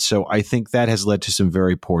 And so I think that has led to some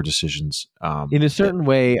very poor decisions. In a certain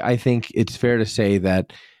way, I think it's fair to say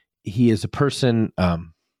that he is a person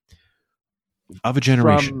of a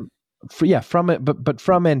generation. From it, but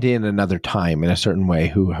from and in another time in a certain way,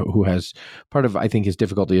 who has part of, I think, his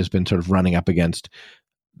difficulty has been sort of running up against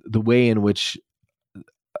the way in which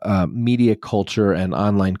media culture and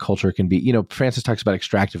online culture can be. Francis talks about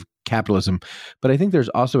extractive capitalism, but I think there's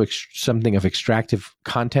also something of extractive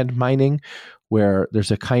content mining, where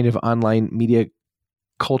there's a kind of online media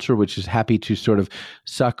culture which is happy to sort of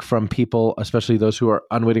suck from people, especially those who are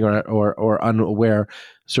unwitting or unaware,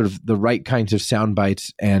 sort of the right kinds of sound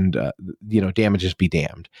bites and damages be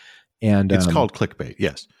damned. And it's called clickbait.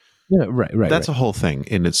 Yes. Yeah, right. That's a whole thing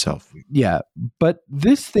in itself. Yeah. But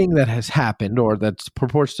this thing that has happened, or that's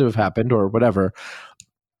purports to have happened, or whatever,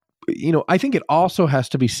 I think it also has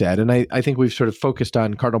to be said, and I think we've sort of focused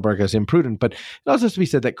on Cardinal Burke as imprudent, but it also has to be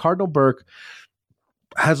said that Cardinal Burke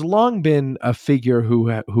has long been a figure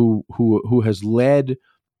who has led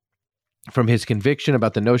from his conviction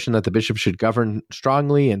about the notion that the bishop should govern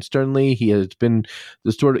strongly and sternly. He has been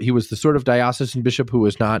he was the sort of diocesan bishop who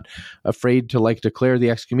was not afraid to declare the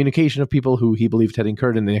excommunication of people who he believed had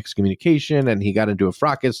incurred in the excommunication. And he got into a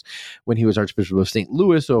fracas when he was Archbishop of St.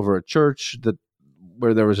 Louis over a church that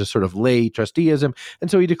where there was a sort of lay trusteeism.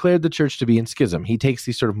 And so he declared the church to be in schism. He takes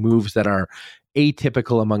these sort of moves that are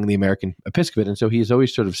atypical among the American episcopate. And so he's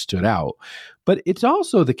always sort of stood out. But it's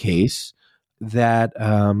also the case that,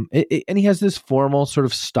 and he has this formal sort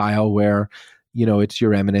of style where, you know, it's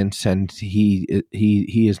your eminence, and he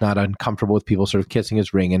is not uncomfortable with people sort of kissing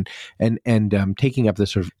his ring and taking up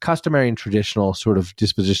this sort of customary and traditional sort of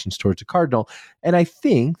dispositions towards a cardinal. And I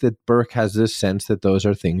think that Burke has this sense that those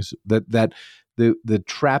are things that the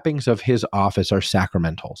trappings of his office are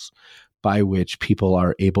sacramentals, by which people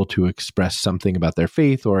are able to express something about their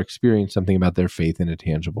faith or experience something about their faith in a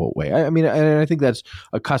tangible way. I mean, and I think that's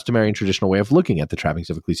a customary and traditional way of looking at the trappings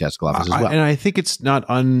of ecclesiastical office as well. And I think it's not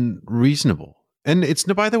unreasonable. And it's,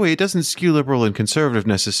 by the way, it doesn't skew liberal and conservative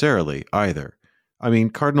necessarily either. I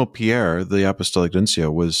mean, Cardinal Pierre, the Apostolic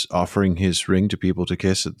Nuncio, was offering his ring to people to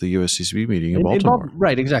kiss at the USCCB meeting in Baltimore.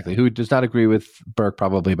 Right, exactly. Who does not agree with Burke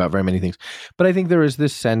probably about very many things. But I think there is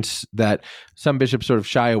this sense that some bishops sort of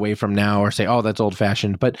shy away from now or say, oh, that's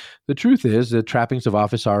old-fashioned. But the truth is the trappings of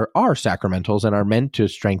office are sacramentals and are meant to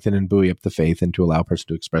strengthen and buoy up the faith and to allow a person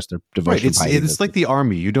to express their devotion. Right. It's like the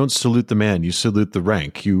army. You don't salute the man, you salute the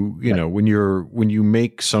rank. You know, when you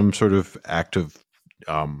make some sort of act of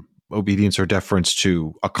obedience or deference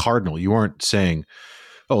to a cardinal, you aren't saying,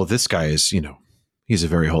 oh, this guy is, you know, he's a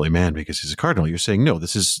very holy man because he's a cardinal. You're saying, no,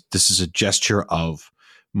 this is a gesture of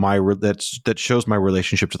that shows my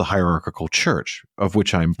relationship to the hierarchical church of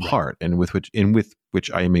which I'm part and with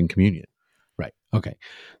which I am in communion. Right. Okay.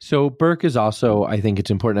 So Burke is also, I think it's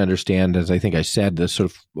important to understand, as I think I said, this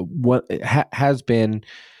sort of what has been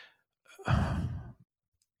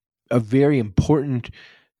a very important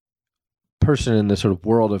person in the sort of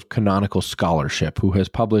world of canonical scholarship, who has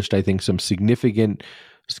published, I think, some significant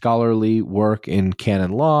scholarly work in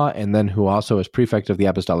canon law, and then who also, as prefect of the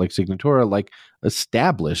Apostolic Signatura, like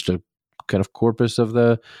established a kind of corpus of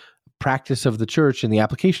the practice of the church and the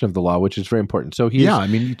application of the law, which is very important. So I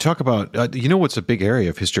mean, you talk about, you know, what's a big area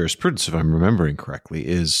of his jurisprudence, if I'm remembering correctly,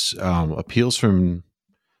 is appeals from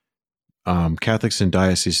Catholics in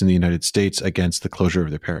dioceses in the United States against the closure of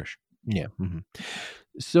their parish. Yeah. Mm-hmm.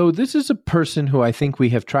 So this is a person who I think we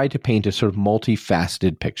have tried to paint a sort of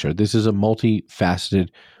multifaceted picture. This is a multifaceted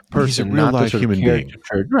person. He's a real life human being.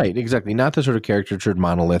 Right, exactly. Not the sort of caricatured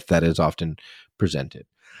monolith that is often presented.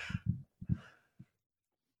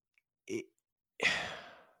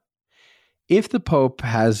 If the Pope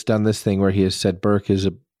has done this thing where he has said Burke is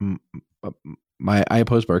I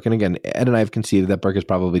oppose Burke, and again, Ed and I have conceded that Burke has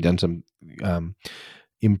probably done some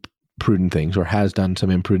imprudent things or has done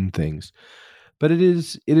some imprudent things. But it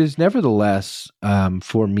is nevertheless,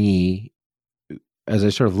 for me, as I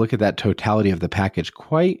sort of look at that totality of the package,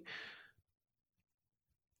 quite,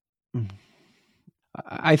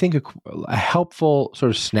 I think, a helpful sort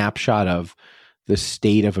of snapshot of the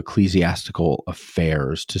state of ecclesiastical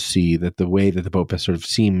affairs, to see that the way that the Pope has sort of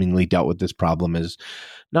seemingly dealt with this problem is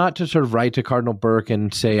not to sort of write to Cardinal Burke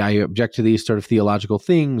and say, I object to these sort of theological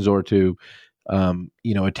things, or to,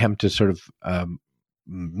 attempt to sort of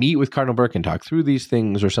meet with Cardinal Burke and talk through these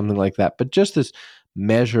things or something like that. But just this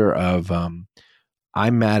measure of, I'm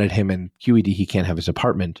mad at him and QED, he can't have his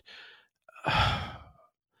apartment,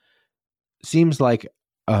 seems like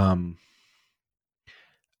a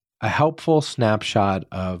helpful snapshot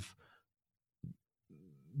of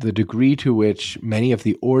the degree to which many of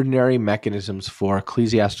the ordinary mechanisms for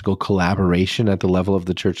ecclesiastical collaboration at the level of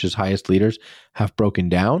the church's highest leaders have broken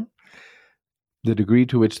down, the degree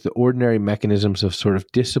to which the ordinary mechanisms of sort of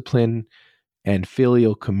discipline and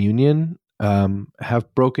filial communion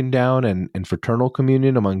have broken down, and fraternal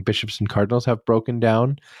communion among bishops and cardinals have broken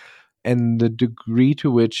down, and the degree to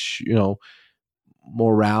which,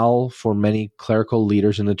 morale for many clerical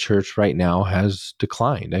leaders in the church right now has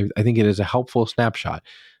declined. I think it is a helpful snapshot.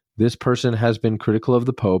 This person has been critical of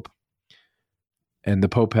the Pope, and the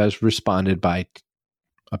Pope has responded by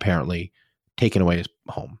apparently taking away his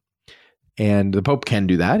home. And the Pope can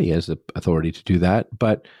do that. He has the authority to do that.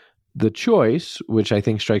 But the choice, which I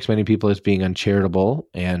think strikes many people as being uncharitable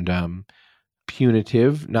and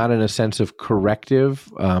punitive, not in a sense of corrective,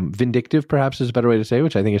 vindictive perhaps is a better way to say,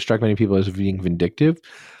 which I think has struck many people as being vindictive,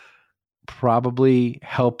 probably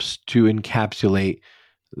helps to encapsulate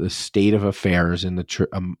the state of affairs in the church,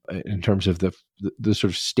 in terms of the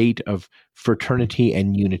sort of state of fraternity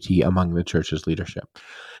and unity among the church's leadership.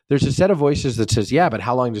 There's a set of voices that says, yeah, but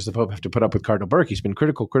how long does the Pope have to put up with Cardinal Burke? He's been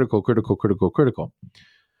critical. Cardinal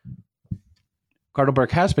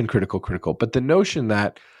Burke has been critical, but the notion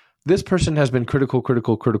that this person has been critical,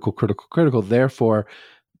 therefore,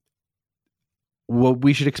 well,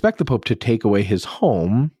 we should expect the Pope to take away his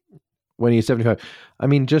home, when he's 75. I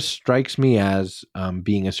mean, just strikes me as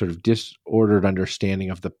being a sort of disordered understanding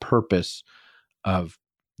of the purpose of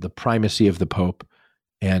the primacy of the Pope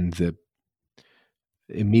and the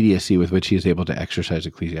immediacy with which he is able to exercise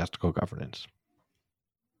ecclesiastical governance.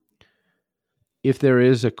 If there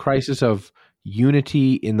is a crisis of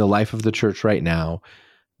unity in the life of the church right now,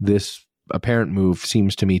 this apparent move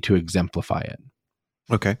seems to me to exemplify it.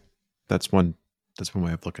 Okay. That's one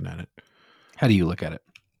way of looking at it. How do you look at it?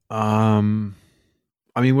 I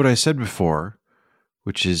mean, what I said before,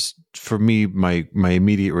 which is for me, my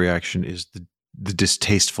immediate reaction is the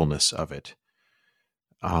distastefulness of it.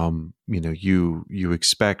 You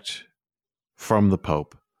expect from the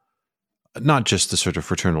Pope, not just the sort of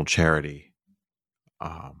fraternal charity,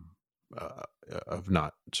 of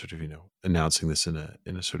not sort of, announcing this in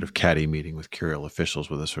a sort of catty meeting with curial officials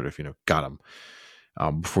with a sort of, got him,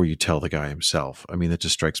 before you tell the guy himself. I mean, that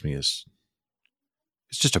just strikes me as,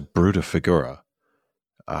 it's just a bruta figura,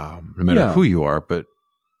 no matter who you are. But,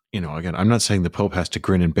 again, I'm not saying the Pope has to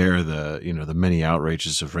grin and bear the many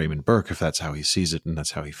outrages of Raymond Burke, if that's how he sees it and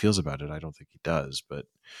that's how he feels about it. I don't think he does. But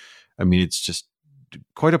I mean, it's just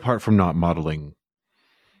quite apart from not modeling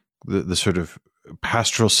the sort of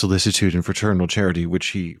pastoral solicitude and fraternal charity, which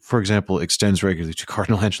he, for example, extends regularly to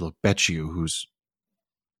Cardinal Angelo Becciu, who's,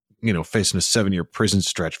 facing a 7-year prison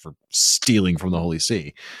stretch for stealing from the Holy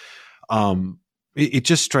See. It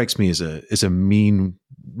just strikes me as a mean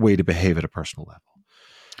way to behave at a personal level.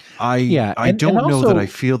 I don't know that I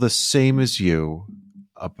feel the same as you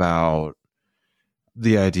about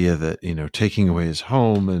the idea that, taking away his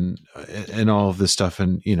home and all of this stuff,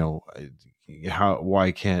 and,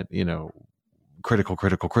 why can't,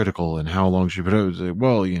 critical, and how long should you put up?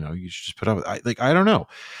 Well, you should just put up. I don't know.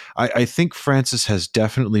 I think Francis has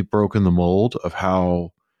definitely broken the mold of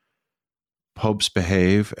how popes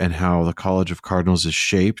behave and how the College of Cardinals is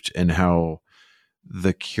shaped and how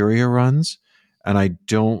the Curia runs. And I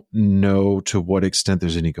don't know to what extent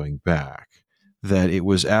there's any going back. That it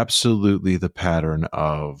was absolutely the pattern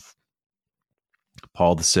of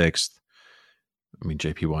Paul VI. I mean,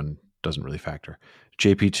 JP1 doesn't really factor.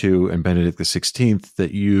 JP2 and Benedict XVI,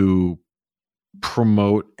 that you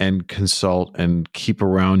promote and consult and keep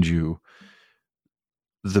around you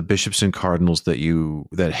the bishops and cardinals that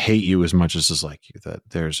hate you as much as like you, that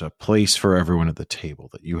there's a place for everyone at the table,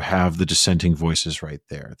 that you have the dissenting voices right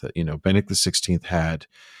there, that, Benedict XVI had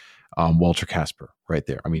Walter Casper right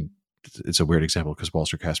there. I mean, it's a weird example because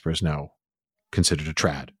Walter Casper is now considered a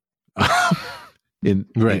trad. In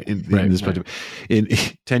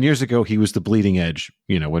 10 years ago, he was the bleeding edge.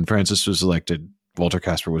 When Francis was elected, Walter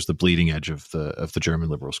Casper was the bleeding edge of the German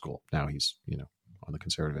liberal school. Now he's, on the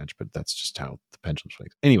conservative edge, but that's just how the pendulum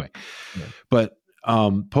swings. Anyway, but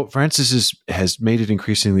Pope Francis has made it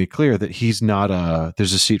increasingly clear that he's not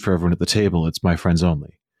there's a seat for everyone at the table. It's my friends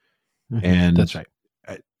only. Mm-hmm. And that's right.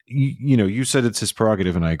 You said it's his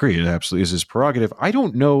prerogative, and I agree. It absolutely is his prerogative. I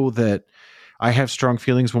don't know that I have strong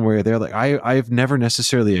feelings one way or the other. Like I've never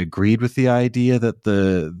necessarily agreed with the idea that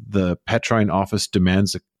the Petrine office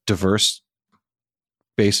demands a diverse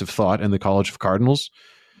base of thought in the College of Cardinals.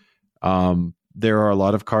 There are a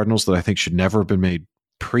lot of cardinals that I think should never have been made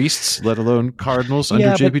priests, let alone cardinals, under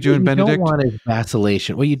JP2 and Benedict. What you don't want is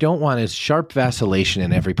vacillation. What you don't want is sharp vacillation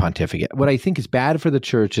in every pontificate. What I think is bad for the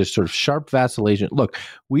church is sort of sharp vacillation. Look,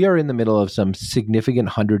 we are in the middle of some significant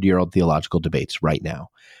 100-year-old theological debates right now.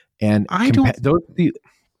 And have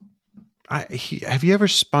you ever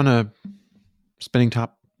spun a spinning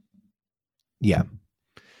top? Yeah.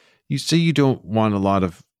 You say you don't want a lot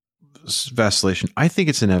of vacillation. I think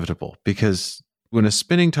it's inevitable, because when a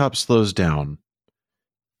spinning top slows down,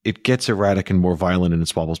 it gets erratic and more violent in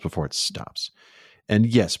its wobbles before it stops. And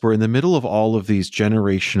yes, we're in the middle of all of these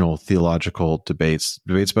generational theological debates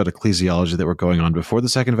about ecclesiology that were going on before the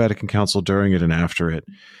Second Vatican Council, during it, and after it.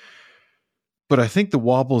 But I think the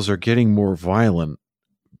wobbles are getting more violent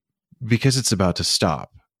because it's about to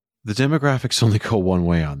stop. The demographics only go one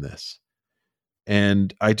way on this.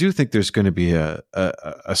 And I do think there's going to be a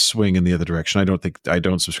swing in the other direction. I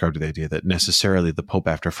don't subscribe to the idea that necessarily the Pope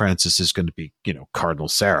after Francis is going to be, Cardinal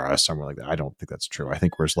Sarah or somewhere like that. I don't think that's true. I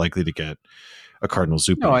think we're as likely to get a Cardinal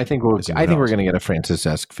Zuppi. No, I think we're going to get a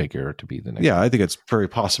Francis-esque figure to be the next. Yeah, I think it's very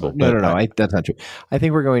possible. No, that's not true. I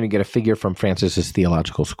think we're going to get a figure from Francis's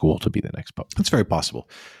theological school to be the next Pope. That's very possible.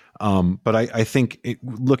 But I think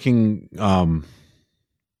looking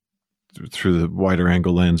through the wider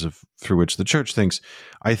angle lens through which the church thinks,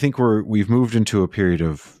 I think we've moved into a period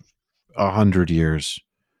of 100 years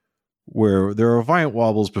where there are violent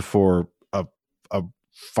wobbles before a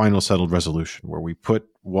final settled resolution where we put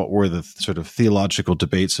what were the sort of theological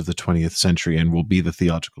debates of the 20th century and will be the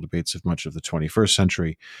theological debates of much of the 21st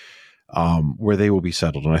century, where they will be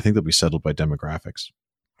settled. And I think they'll be settled by demographics.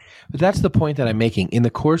 But that's the point that I'm making. In the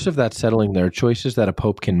course of that settling, there are choices that a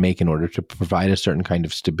pope can make in order to provide a certain kind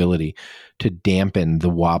of stability to dampen the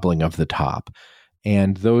wobbling of the top.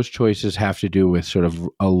 And those choices have to do with sort of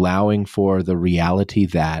allowing for the reality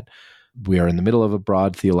that we are in the middle of a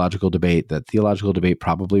broad theological debate. That theological debate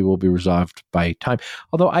probably will be resolved by time.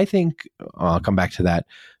 Although I think, I'll come back to that,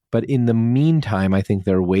 but in the meantime, I think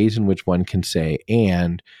there are ways in which one can say,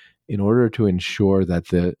 and in order to ensure that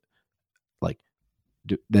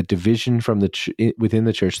that division from within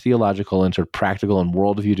the church, theological and sort of practical and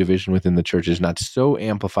worldview division within the church is not so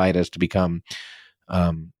amplified as to become,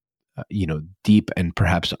 deep and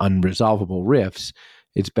perhaps unresolvable rifts.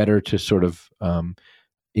 It's better to sort of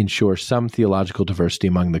ensure some theological diversity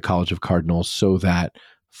among the College of Cardinals so that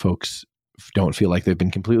folks don't feel like they've been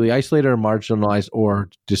completely isolated or marginalized or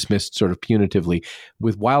dismissed sort of punitively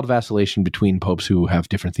with wild vacillation between popes who have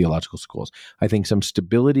different theological schools. I think some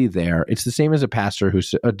stability there. It's the same as a pastor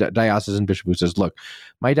a diocesan bishop who says, look,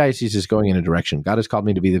 my diocese is going in a direction. God has called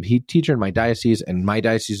me to be the teacher in my diocese, and my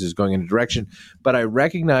diocese is going in a direction. But I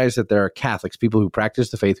recognize that there are Catholics, people who practice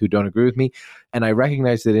the faith, who don't agree with me. And I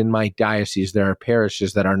recognize that in my diocese, there are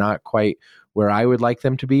parishes that are not quite where I would like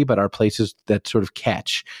them to be, but are places that sort of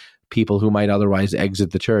catch people who might otherwise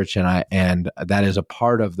exit the church. And that is a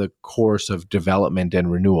part of the course of development and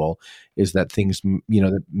renewal, is that things,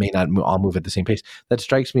 that may not all move at the same pace. That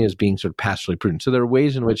strikes me as being sort of pastorally prudent. So there are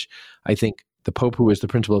ways in which I think the Pope, who is the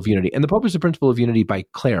principle of unity, and the Pope is the principle of unity by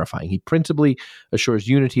clarifying. He principally assures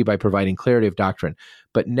unity by providing clarity of doctrine.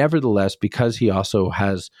 But nevertheless, because he also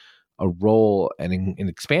has a role, and an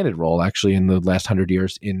expanded role actually in the last 100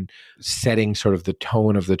 years in setting sort of the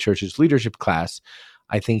tone of the church's leadership class,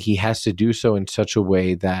 I think he has to do so in such a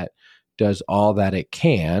way that does all that it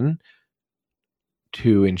can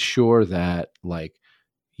to ensure that,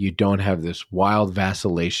 you don't have this wild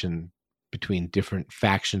vacillation between different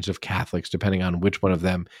factions of Catholics, depending on which one of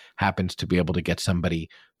them happens to be able to get somebody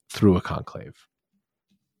through a conclave.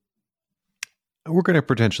 We're going to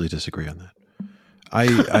potentially disagree on that.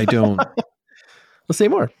 I don't. Well, say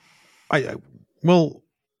more.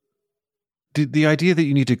 The idea that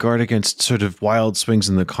you need to guard against sort of wild swings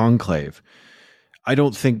in the conclave, I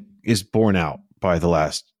don't think is borne out by the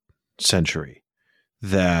last century.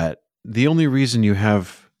 That the only reason you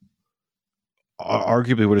have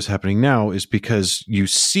arguably what is happening now is because you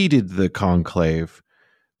seeded the conclave,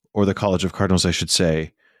 or the College of Cardinals, I should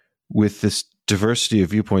say, with this diversity of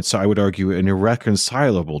viewpoints. So I would argue an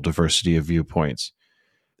irreconcilable diversity of viewpoints.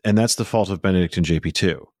 And that's the fault of Benedict and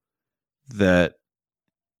JP2. That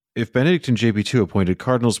if Benedict and JP2 appointed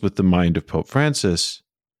cardinals with the mind of Pope Francis,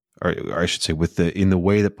 or I should say in the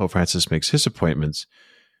way that Pope Francis makes his appointments,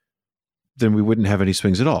 then we wouldn't have any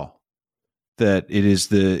swings at all. That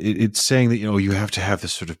it's saying that, you have to have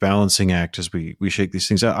this sort of balancing act as we shake these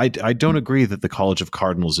things out. I don't agree that the College of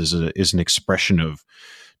Cardinals is an expression of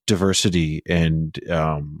diversity and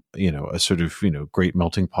a sort of great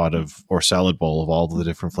melting pot or salad bowl of all the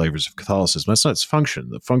different flavors of Catholicism. That's not its function.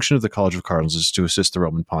 The function of the College of Cardinals is to assist the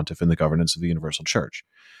Roman Pontiff in the governance of the Universal Church.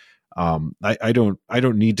 I don't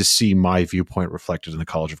need to see my viewpoint reflected in the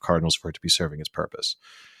College of Cardinals for it to be serving its purpose.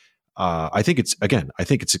 I think it's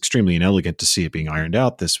extremely inelegant to see it being ironed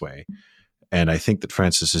out this way, and I think that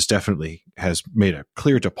Francis has made a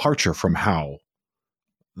clear departure from how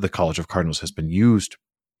the College of Cardinals has been used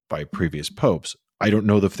by previous popes. I don't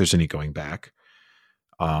know if there's any going back,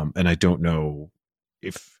 and I don't know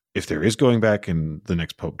if there is going back, and the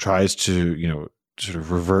next pope tries to sort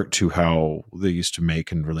of revert to how they used to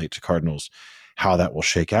make and relate to cardinals, how that will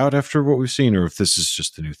shake out after what we've seen, or if this is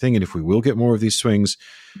just the new thing, and if we will get more of these swings.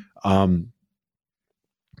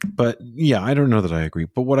 But yeah, I don't know that I agree.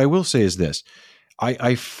 But what I will say is this: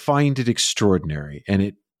 I find it extraordinary, and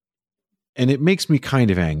it makes me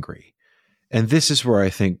kind of angry. And this is where I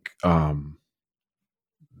think, all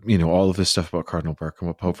of this stuff about Cardinal Burke and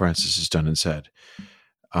what Pope Francis has done and said,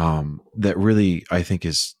 that really I think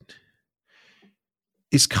is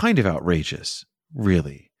kind of outrageous,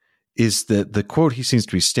 really, is that the quote he seems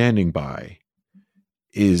to be standing by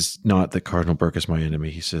is not that Cardinal Burke is my enemy.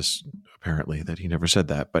 He says, apparently, that he never said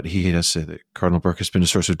that, but he has said that Cardinal Burke has been a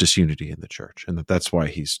source of disunity in the church, and that's why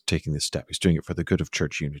he's taking this step. He's doing it for the good of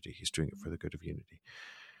church unity. He's doing it for the good of unity.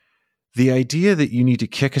 the idea that you need to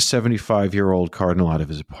kick a 75-year-old cardinal out of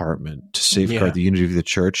his apartment to safeguard the unity of the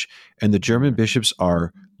church, and the German bishops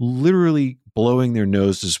are literally blowing their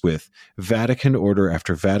noses with Vatican order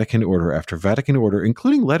after Vatican order after Vatican order,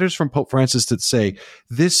 including letters from Pope Francis that say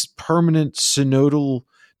this permanent synodal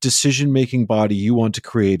decision-making body you want to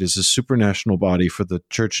create as a supranational body for the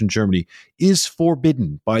church in Germany is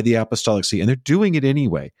forbidden by the Apostolic See, and they're doing it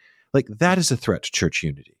anyway. Like, that is a threat to church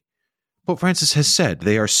unity. Pope Francis has said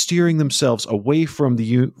they are steering themselves away from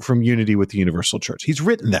unity with the universal church. He's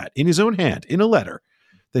written that in his own hand in a letter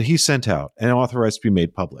that he sent out and authorized to be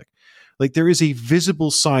made public. Like, there is a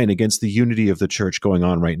visible sign against the unity of the church going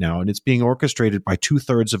on right now, and it's being orchestrated by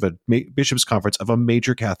 2/3 of a bishops' conference of a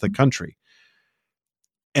major Catholic country.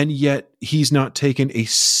 And yet he's not taken a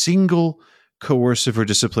single coercive or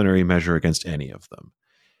disciplinary measure against any of them.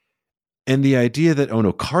 And the idea that, oh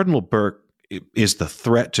no, Cardinal Burke is the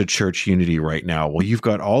threat to church unity right now. Well, you've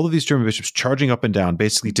got all of these German bishops charging up and down,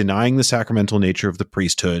 basically denying the sacramental nature of the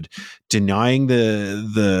priesthood, denying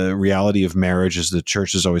the reality of marriage as the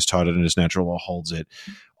church has always taught it and as natural law holds it.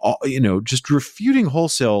 Just refuting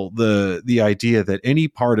wholesale the idea that any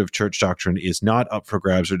part of church doctrine is not up for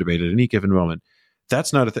grabs or debate at any given moment.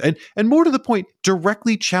 That's not a thing. And more to the point,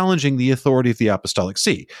 directly challenging the authority of the Apostolic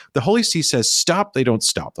See. The Holy See says, stop, they don't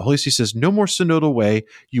stop. The Holy See says, no more synodal way,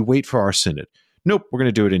 you wait for our synod. Nope, we're going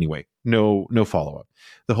to do it anyway. No follow-up.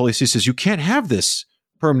 The Holy See says, you can't have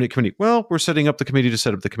permanent committee. Well, we're setting up the committee to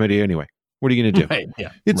set up the committee anyway. What are you going to do? Right,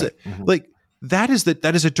 yeah. It's like that is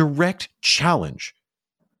a direct challenge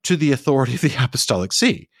to the authority of the Apostolic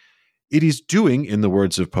See. It is doing, in the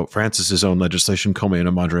words of Pope Francis's own legislation, Come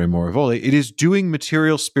in Madre Morevole, it is doing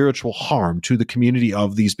material spiritual harm to the community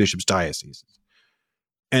of these bishops' dioceses.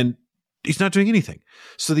 And he's not doing anything.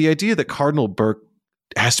 So the idea that Cardinal Burke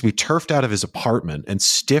has to be turfed out of his apartment and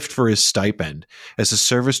stiffed for his stipend as a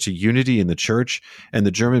service to unity in the church, and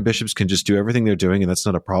the German bishops can just do everything they're doing and that's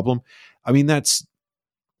not a problem. I mean, it's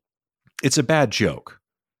a bad joke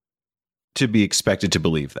to be expected to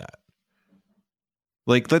believe that.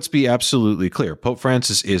 Like, let's be absolutely clear. Pope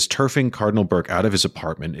Francis is turfing Cardinal Burke out of his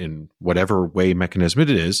apartment in whatever way mechanism it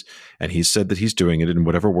is, and he's said that he's doing it in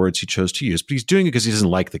whatever words he chose to use, but he's doing it because he doesn't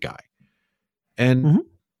like the guy. And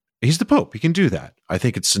he's the Pope. He can do that. I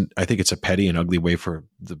think it's a petty and ugly way for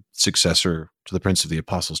the successor to the Prince of the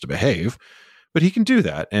Apostles to behave, but he can do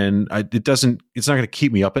that. And it's not going to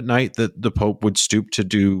keep me up at night that the Pope would stoop to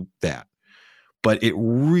do that. But it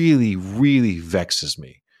really, really vexes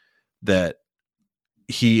me that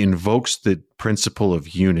he invokes the principle of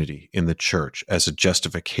unity in the church as a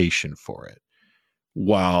justification for it,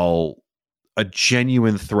 while a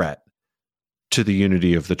genuine threat to the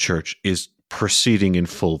unity of the church is proceeding in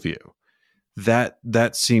full view. That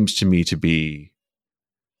seems to me to be,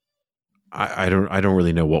 I don't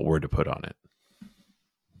really know what word to put on it.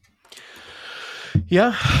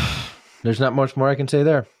 Yeah, there's not much more I can say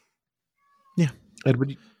there. Yeah. Ed,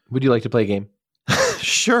 would you like to play a game?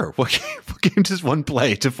 Sure. What game does one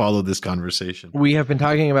play to follow this conversation? We have been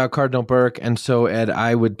talking about Cardinal Burke, and so, Ed,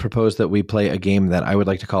 I would propose that we play a game that I would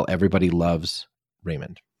like to call Everybody Loves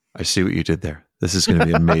Raymond. I see what you did there. This is going to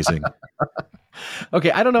be amazing. Okay,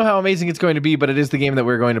 I don't know how amazing it's going to be, but it is the game that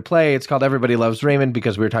we're going to play. It's called Everybody Loves Raymond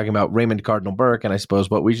because we're talking about Raymond Cardinal Burke, and I suppose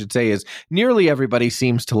what we should say is nearly everybody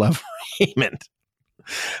seems to love Raymond.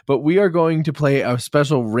 But we are going to play a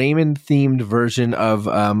special Raymond-themed version of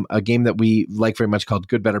a game that we like very much called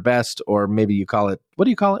Good, Better, Best, or maybe you call it, what do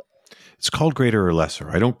you call it? It's called Greater or Lesser.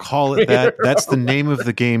 I don't call it that. That's the name of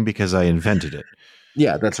the game because I invented it.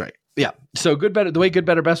 Yeah, that's right. Yeah. So the way Good,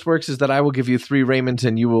 Better, Best works is that I will give you 3 Raymonds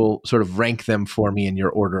and you will sort of rank them for me in your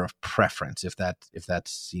order of preference, if that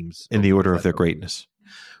seems... In the order of their greatness.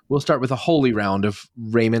 We'll start with a holy round of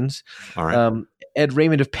Raymonds. All right. Ed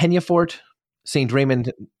Raymond of Peñafort, Saint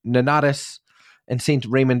Raymond Nonatus, and Saint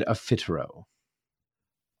Raymond of Fitero.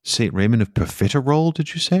 Saint Raymond of Profiterole,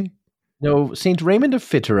 did you say? No, Saint Raymond of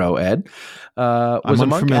Fitero, Ed, was a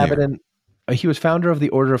monk, abbot, and he was founder of the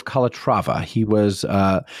Order of Calatrava. He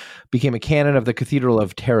became a canon of the Cathedral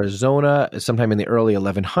of Tarazona sometime in the early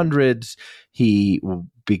 1100s. He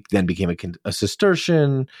then became a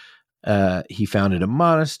Cistercian. He founded a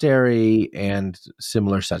monastery and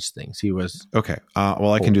similar such things. He was okay.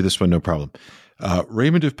 Well, I can do this one, no problem.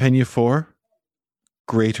 Raymond of Peñafort,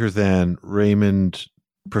 greater than Raymond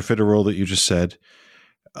Profiterole that you just said,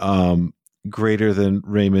 greater than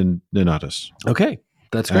Raymond Nonatus. Okay,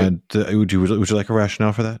 that's great. And would you like a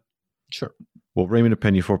rationale for that? Sure. Well, Raymond of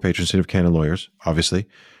Peñafort, patron saint of canon lawyers, obviously.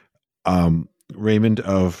 Raymond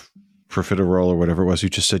of Profiterole or whatever it was you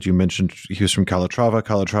just said, you mentioned he was from Calatrava.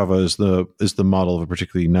 Calatrava is the model of a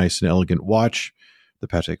particularly nice and elegant watch. the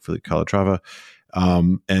Patek Philippe Calatrava.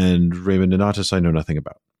 And Raymond Donatus I know nothing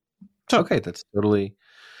about. So, okay, that's totally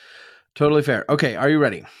fair. Okay, are you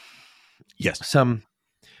ready? Yes. Some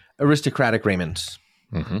aristocratic Raymonds.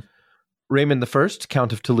 Mm-hmm. Raymond I,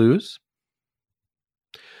 Count of Toulouse.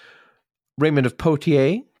 Raymond of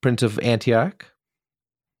Poitiers, Prince of Antioch.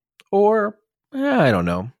 Or, I don't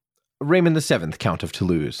know, Raymond VII, Count of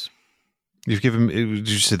Toulouse. You've given. Did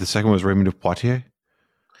you say the second one was Raymond of Poitiers?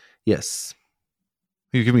 Yes.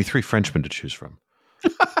 You give me 3 Frenchmen to choose from.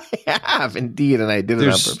 I have indeed, and I did it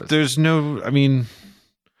on purpose. There's no. I mean,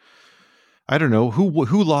 I don't know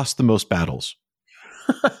who lost the most battles.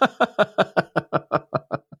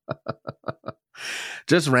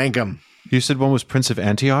 Just rank them. You said one was Prince of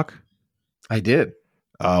Antioch. I did.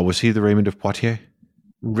 Was he the Raymond of Poitiers?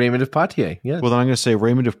 Raymond of Poitiers, yes. Well, then I'm going to say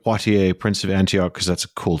Raymond of Poitiers, Prince of Antioch, because that's a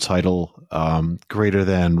cool title. Greater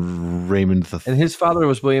than Raymond the... And his father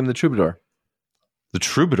was William the Troubadour. The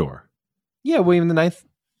Troubadour? Yeah, William the Ninth.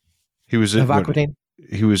 He was... Of Aquitaine.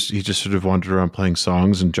 He just sort of wandered around playing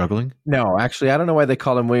songs and juggling? No, actually, I don't know why they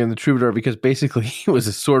called him William the Troubadour, because basically he was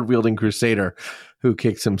a sword-wielding crusader who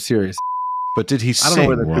kicked some serious... But did he sing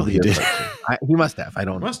while he did? He must have. I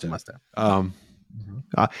don't know. Must have.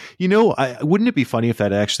 Wouldn't it be funny if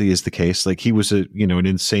that actually is the case? Like he was an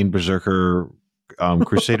insane berserker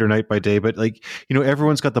crusader knight by day, but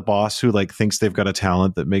everyone's got the boss who thinks they've got a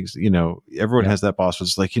talent that makes, everyone has that boss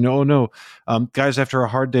who's like, guys, after a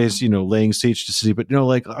hard day's, laying siege to city, but I'm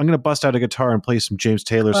going to bust out a guitar and play some James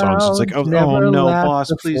Taylor songs. It's like, oh no,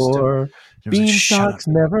 boss, please don't. Beanstalks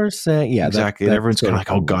never sang. Yeah, exactly. And everyone's kind of like,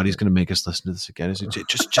 oh God, he's going to make us listen to this again.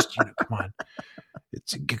 Just come on.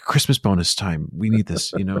 It's Christmas bonus time. We need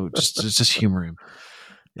this, just humor him.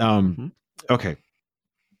 Okay.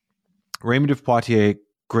 Raymond of Poitiers,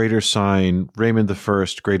 greater sign, Raymond I,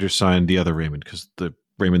 greater sign, the other Raymond, because the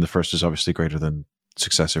Raymond I is obviously greater than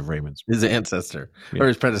successive Raymonds. His ancestor, or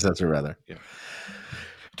his predecessor, rather. Yeah.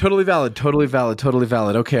 Totally valid.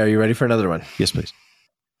 Okay, are you ready for another one? Yes, please.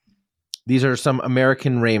 These are some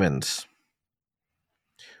American Raymonds.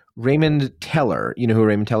 Raymond Teller. You know who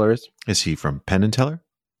Raymond Teller is? Is he from Penn and Teller?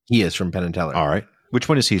 He is from Penn and Teller. All right. Which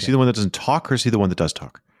one is he? Is he the one that doesn't talk, or is he the one that does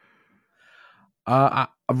talk?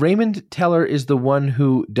 Raymond Teller is the one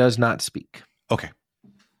who does not speak. Okay.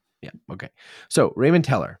 Yeah. Okay. So Raymond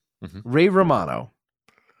Teller, Ray Romano,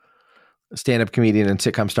 stand-up comedian and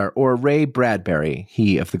sitcom star, or Ray Bradbury,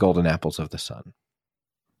 he of the Golden Apples of the Sun.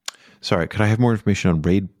 Sorry, could I have more information on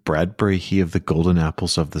Ray Bradbury, he of the Golden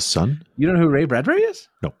Apples of the Sun? You don't know who Ray Bradbury is?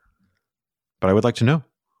 No. But I would like to know.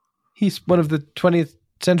 He's one of the 20th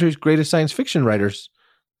century's greatest science fiction writers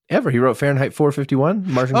ever. He wrote Fahrenheit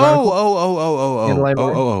 451, Martian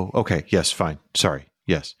Chronicle. Okay. Yes, fine. Sorry.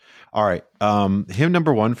 Yes. All right. Him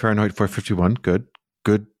number 1, Fahrenheit 451. Good.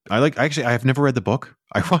 I have never read the book.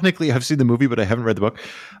 Ironically, I've seen the movie, but I haven't read the book.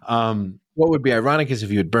 What would be ironic is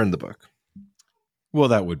if you had burned the book. Well,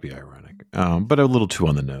 that would be ironic, but a little too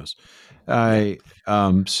on the nose.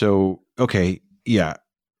 Okay. Yeah.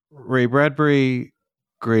 Ray Bradbury,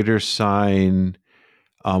 greater sign.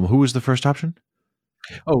 Who was the first option?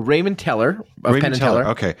 Oh, Raymond Teller of Penn and Teller.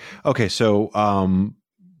 Okay. So,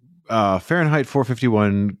 Fahrenheit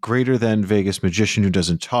 451, greater than Vegas magician who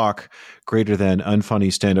doesn't talk, greater than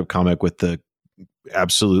unfunny stand-up comic with the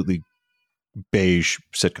absolutely beige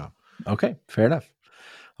sitcom. Okay, fair enough.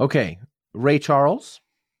 Okay, Ray Charles.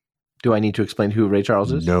 Do I need to explain who Ray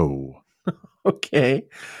Charles is? No. Okay.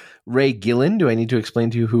 Ray Gillen. Do I need to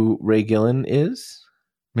explain to you who Ray Gillen is?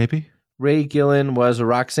 Maybe. Ray Gillen was a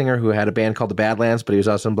rock singer who had a band called the Badlands, but he was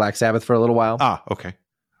also in Black Sabbath for a little while. Ah, okay.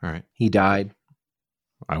 All right. He died.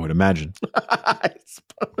 I would imagine. I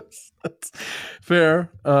suppose that's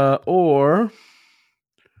fair. Or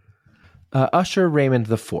Usher Raymond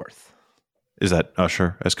IV. Is that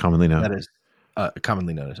Usher, as commonly known? That is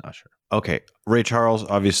commonly known as Usher. Okay. Ray Charles,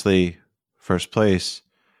 obviously, first place.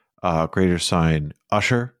 Greater sign,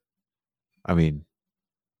 Usher. I mean,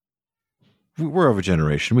 we're of a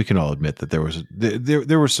generation. We can all admit that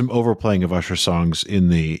there was some overplaying of Usher songs in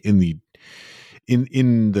the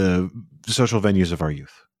social venues of our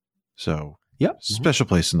youth. So, yep. Special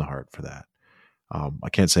place in the heart for that. I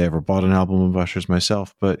can't say I ever bought an album of Usher's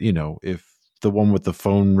myself, but if the one with the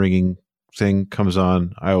phone ringing thing comes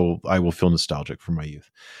on, I will feel nostalgic for my youth.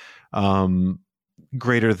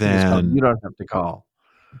 Greater than You Don't Have to Call.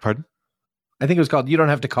 Pardon? I think it was called You Don't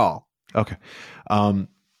Have to Call. Okay.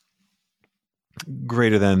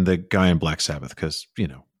 Greater than the guy in Black Sabbath, because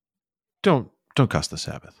don't cuss the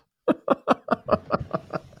Sabbath.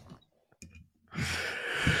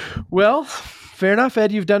 Well, fair enough,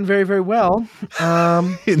 Ed. You've done very, very well.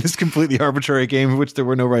 In this completely arbitrary game in which there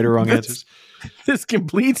were no right or wrong answers. This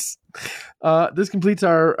completes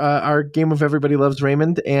our game of Everybody Loves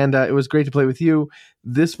Raymond, and it was great to play with you.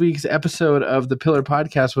 This week's episode of the Pillar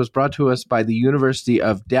Podcast was brought to us by the University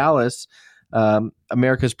of Dallas,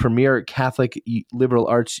 America's premier Catholic liberal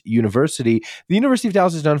arts university. The University of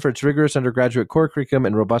Dallas is known for its rigorous undergraduate core curriculum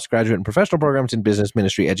and robust graduate and professional programs in business,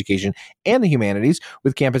 ministry, education, and the humanities.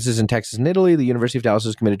 With campuses in Texas and Italy, the University of Dallas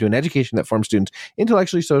is committed to an education that forms students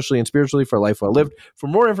intellectually, socially, and spiritually for a life well lived. For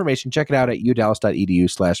more information, check it out at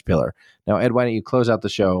udallas.edu/pillar. Now, Ed, why don't you close out the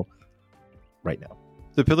show right now?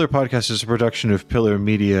 The Pillar Podcast is a production of Pillar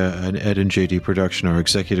Media, an Ed and JD production. Our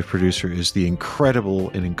executive producer is the incredible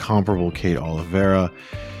and incomparable Kate Oliveira.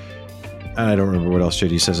 And I don't remember what else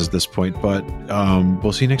JD says at this point, but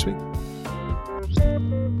we'll see you next week.